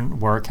probably wouldn't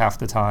work half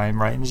the time,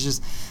 right? And it's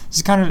just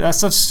kind of, that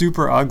stuff's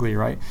super ugly,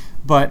 right?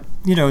 But,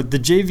 the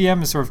JVM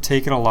has sort of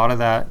taken a lot of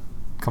that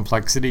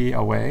complexity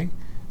away.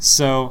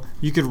 So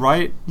you could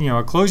write, a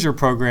Clojure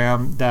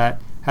program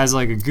that has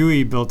like a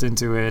GUI built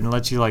into it and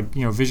lets you like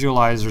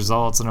visualize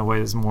results in a way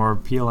that's more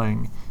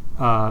appealing.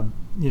 And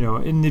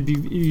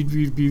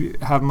you'd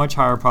have much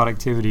higher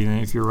productivity than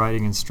if you're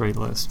writing in straight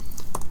Lisp.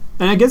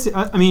 And I guess,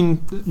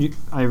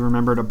 I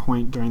remembered a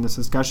point during this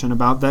discussion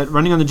about that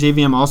running on the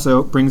JVM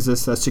also brings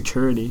this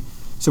security.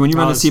 So when you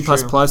run a C++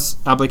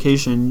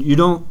 application, you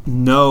don't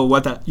know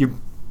you're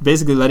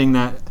basically letting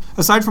that,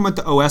 aside from what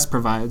the OS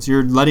provides,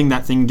 you're letting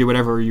that thing do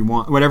whatever you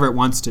want, whatever it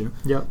wants to.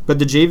 Yep. But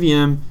the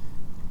JVM,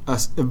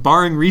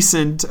 barring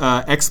recent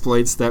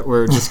exploits that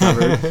were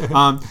discovered,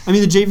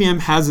 the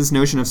JVM has this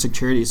notion of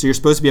security. So you're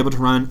supposed to be able to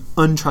run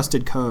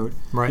untrusted code.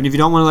 Right. And if you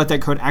don't want to let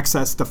that code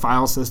access the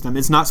file system,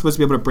 it's not supposed to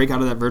be able to break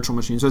out of that virtual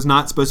machine. So it's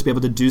not supposed to be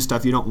able to do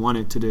stuff you don't want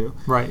it to do.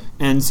 Right.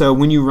 And so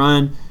when you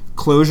run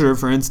Clojure,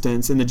 for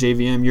instance, in the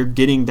JVM, you're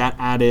getting that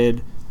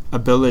added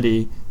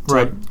ability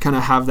to kind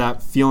of have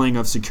that feeling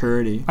of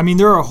security. I mean,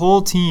 there are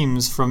whole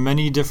teams from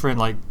many different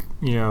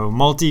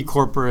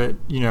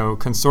multi-corporate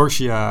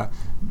consortia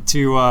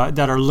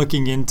that are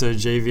looking into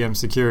JVM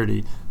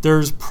security.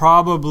 There's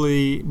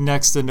probably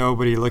next to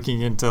nobody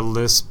looking into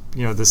Lisp,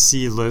 the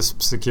C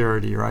Lisp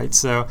security, right?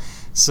 So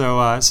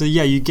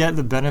yeah, you get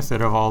the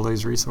benefit of all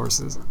these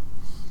resources.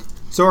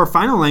 So our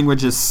final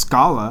language is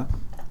Scala.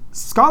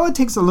 Scala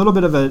takes a little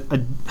bit of a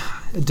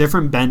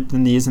different bent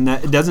than these in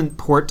that it doesn't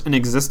port an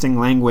existing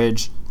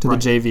language to the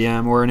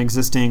JVM or an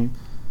existing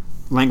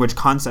language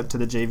concept to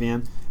the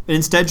JVM. It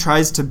instead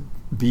tries to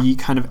be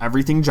kind of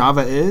everything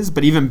Java is,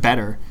 but even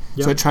better.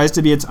 Yep. So it tries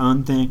to be its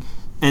own thing.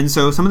 And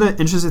so some of the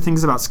interesting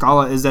things about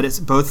Scala is that it's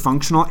both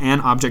functional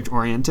and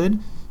object-oriented.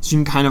 So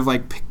you can kind of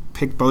like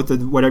pick both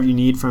of whatever you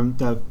need from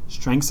the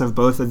strengths of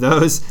both of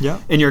those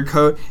in your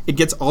code. It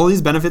gets all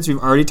these benefits we've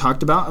already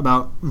talked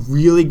about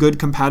really good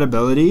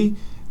compatibility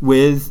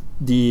with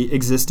the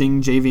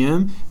existing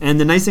JVM. And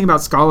the nice thing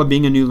about Scala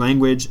being a new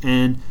language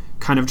and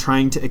kind of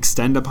trying to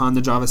extend upon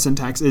the Java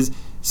syntax is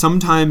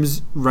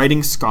sometimes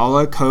writing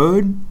Scala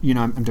code,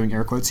 I'm doing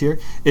air quotes here,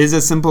 is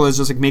as simple as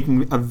just like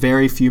making a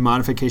very few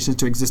modifications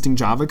to existing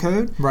Java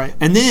code. Right.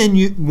 And then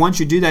once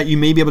you do that, you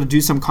may be able to do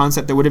some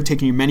concept that would have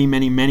taken you many,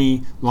 many,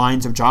 many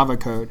lines of Java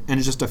code, and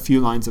it's just a few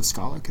lines of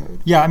Scala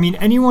code. Yeah, I mean,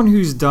 anyone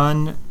who's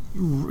done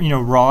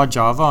raw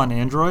Java on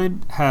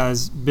Android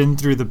has been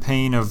through the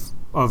pain of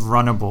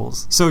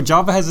runnables. So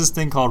Java has this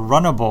thing called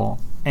runnable,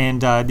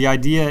 and the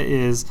idea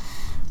is,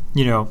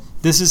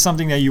 this is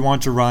something that you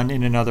want to run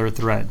in another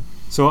thread.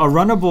 So a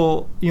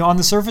runnable, on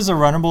the surface, a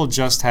runnable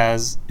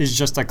is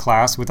just a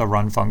class with a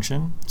run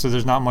function. So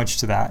there's not much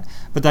to that.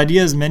 But the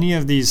idea is many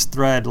of these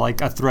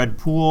like a thread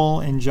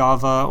pool in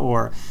Java,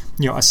 or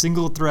a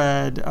single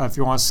thread, if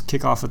you want to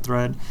kick off a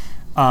thread,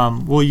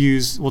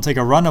 we'll take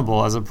a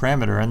runnable as a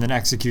parameter and then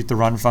execute the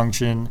run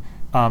function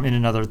in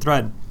another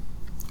thread.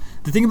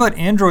 The thing about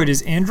Android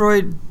is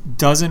Android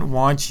doesn't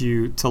want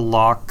you to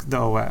lock the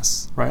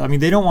OS, right? I mean,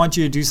 they don't want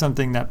you to do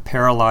something that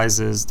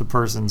paralyzes the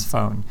person's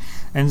phone.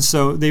 And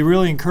so they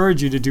really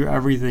encourage you to do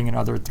everything in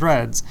other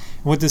threads.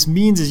 And what this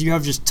means is you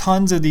have just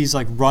tons of these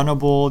like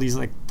runnable, these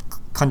like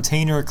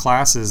container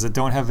classes that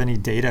don't have any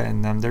data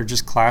in them. They're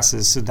just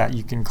classes so that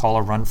you can call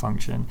a run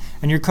function.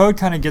 And your code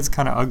kind of gets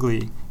kind of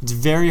ugly. It's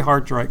very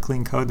hard to write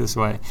clean code this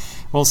way.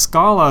 Well,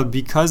 Scala,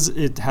 because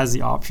it has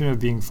the option of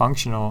being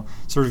functional,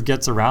 sort of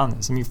gets around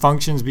this. I mean,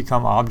 functions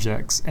become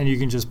objects, and you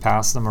can just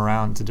pass them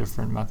around to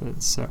different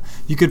methods. So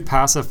you could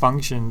pass a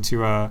function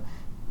to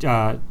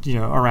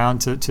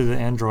around to the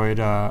Android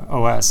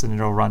OS, and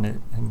it'll run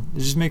it. And it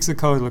just makes the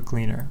code look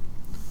cleaner.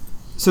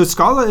 So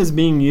Scala is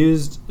being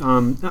used.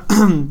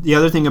 The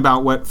other thing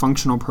about what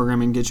functional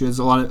programming gets you is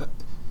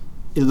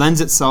it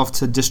lends itself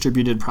to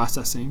distributed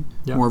processing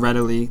more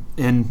readily,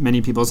 in many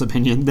people's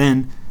opinion,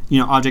 than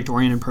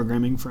object-oriented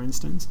programming, for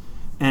instance.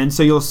 And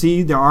so you'll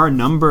see there are a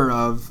number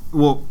of,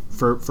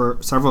 for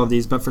several of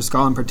these, but for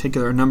Scala in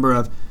particular, a number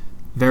of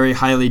very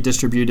highly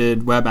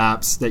distributed web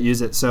apps that use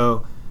it.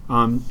 So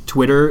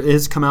Twitter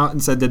has come out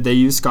and said that they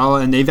use Scala,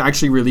 and they've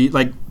actually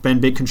been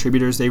big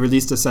contributors. They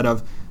released a set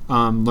of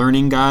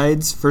learning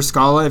guides for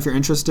Scala if you're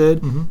interested.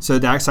 Mm-hmm. So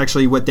that's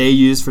actually what they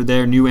use for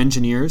their new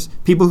engineers.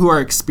 People who are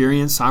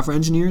experienced software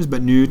engineers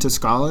but new to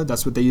Scala,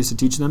 that's what they use to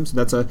teach them. So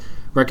that's a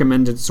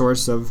recommended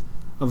source of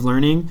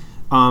learning.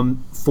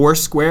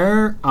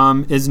 Foursquare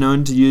is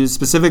known to use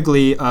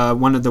specifically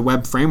one of the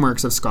web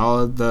frameworks of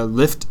Scala, the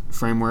Lift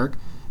framework.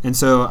 And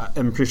so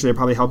I'm pretty sure they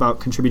probably help out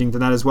contributing to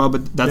that as well.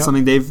 But that's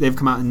something they've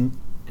come out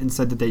and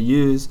said that they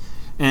use.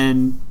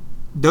 And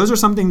those are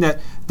something that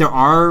there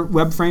are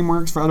web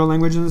frameworks for other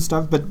languages and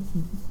stuff, but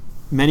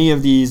many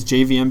of these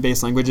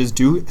JVM-based languages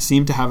do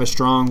seem to have a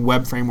strong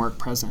web framework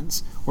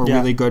presence, or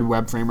really good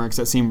web frameworks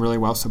that seem really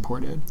well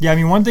supported. Yeah, I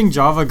mean, one thing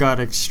Java got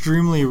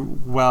extremely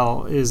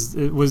well was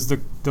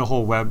the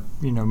whole web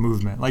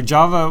movement. Like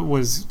Java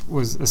was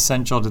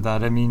essential to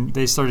that. I mean,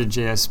 they started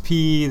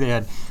JSP. They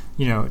had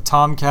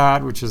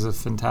Tomcat, which is a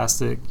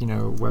fantastic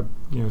web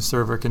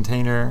server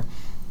container.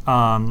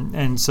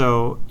 And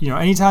so,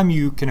 anytime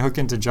you can hook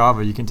into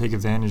Java, you can take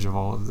advantage of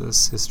all of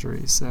this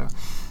history. So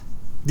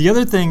the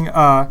other thing,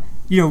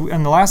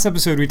 in the last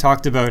episode we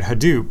talked about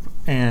Hadoop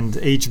and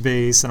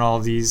HBase and all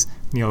of these,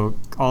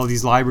 all of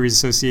these libraries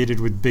associated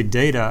with big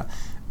data.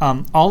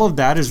 All of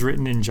that is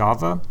written in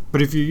Java,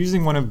 but if you're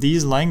using one of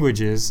these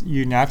languages,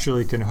 you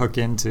naturally can hook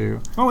into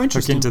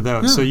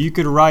those. Yeah. So you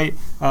could write,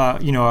 a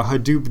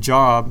Hadoop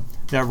job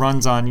that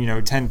runs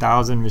on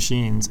 10,000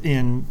 machines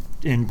in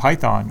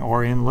Python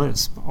or in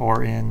Lisp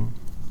or in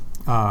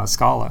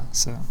Scala.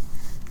 So.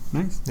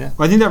 Nice. Yeah.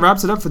 Well, I think that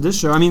wraps it up for this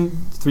show. I mean,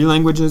 3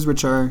 languages,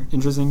 which are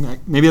interesting.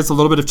 Maybe that's a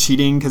little bit of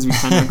cheating because we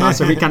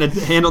kind of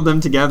handled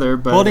them together.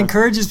 But it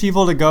encourages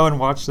people to go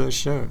and watch those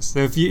shows. So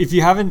if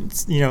you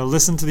haven't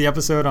listened to the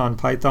episode on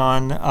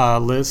Python,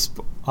 Lisp,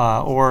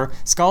 or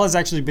Scala is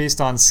actually based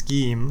on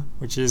Scheme,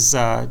 which is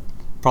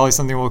probably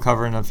something we'll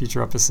cover in a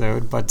future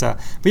episode. But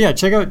yeah,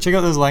 check out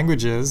those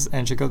languages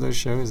and check out those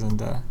shows,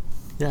 and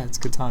yeah, it's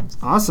good times.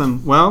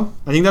 Awesome. Well,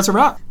 I think that's a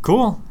wrap.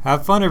 Cool.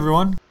 Have fun,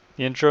 everyone.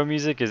 The intro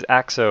music is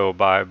Axo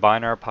by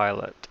Binar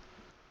Pilot.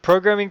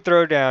 Programming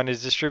Throwdown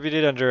is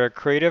distributed under a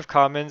Creative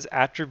Commons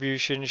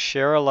Attribution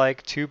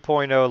Share-alike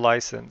 2.0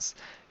 license.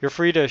 You're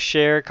free to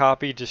share,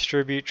 copy,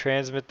 distribute,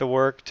 transmit the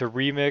work, to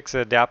remix,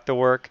 adapt the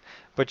work,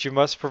 but you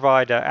must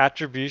provide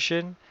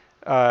attribution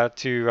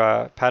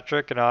to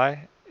Patrick and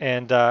I,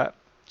 and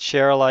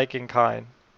share alike in kind.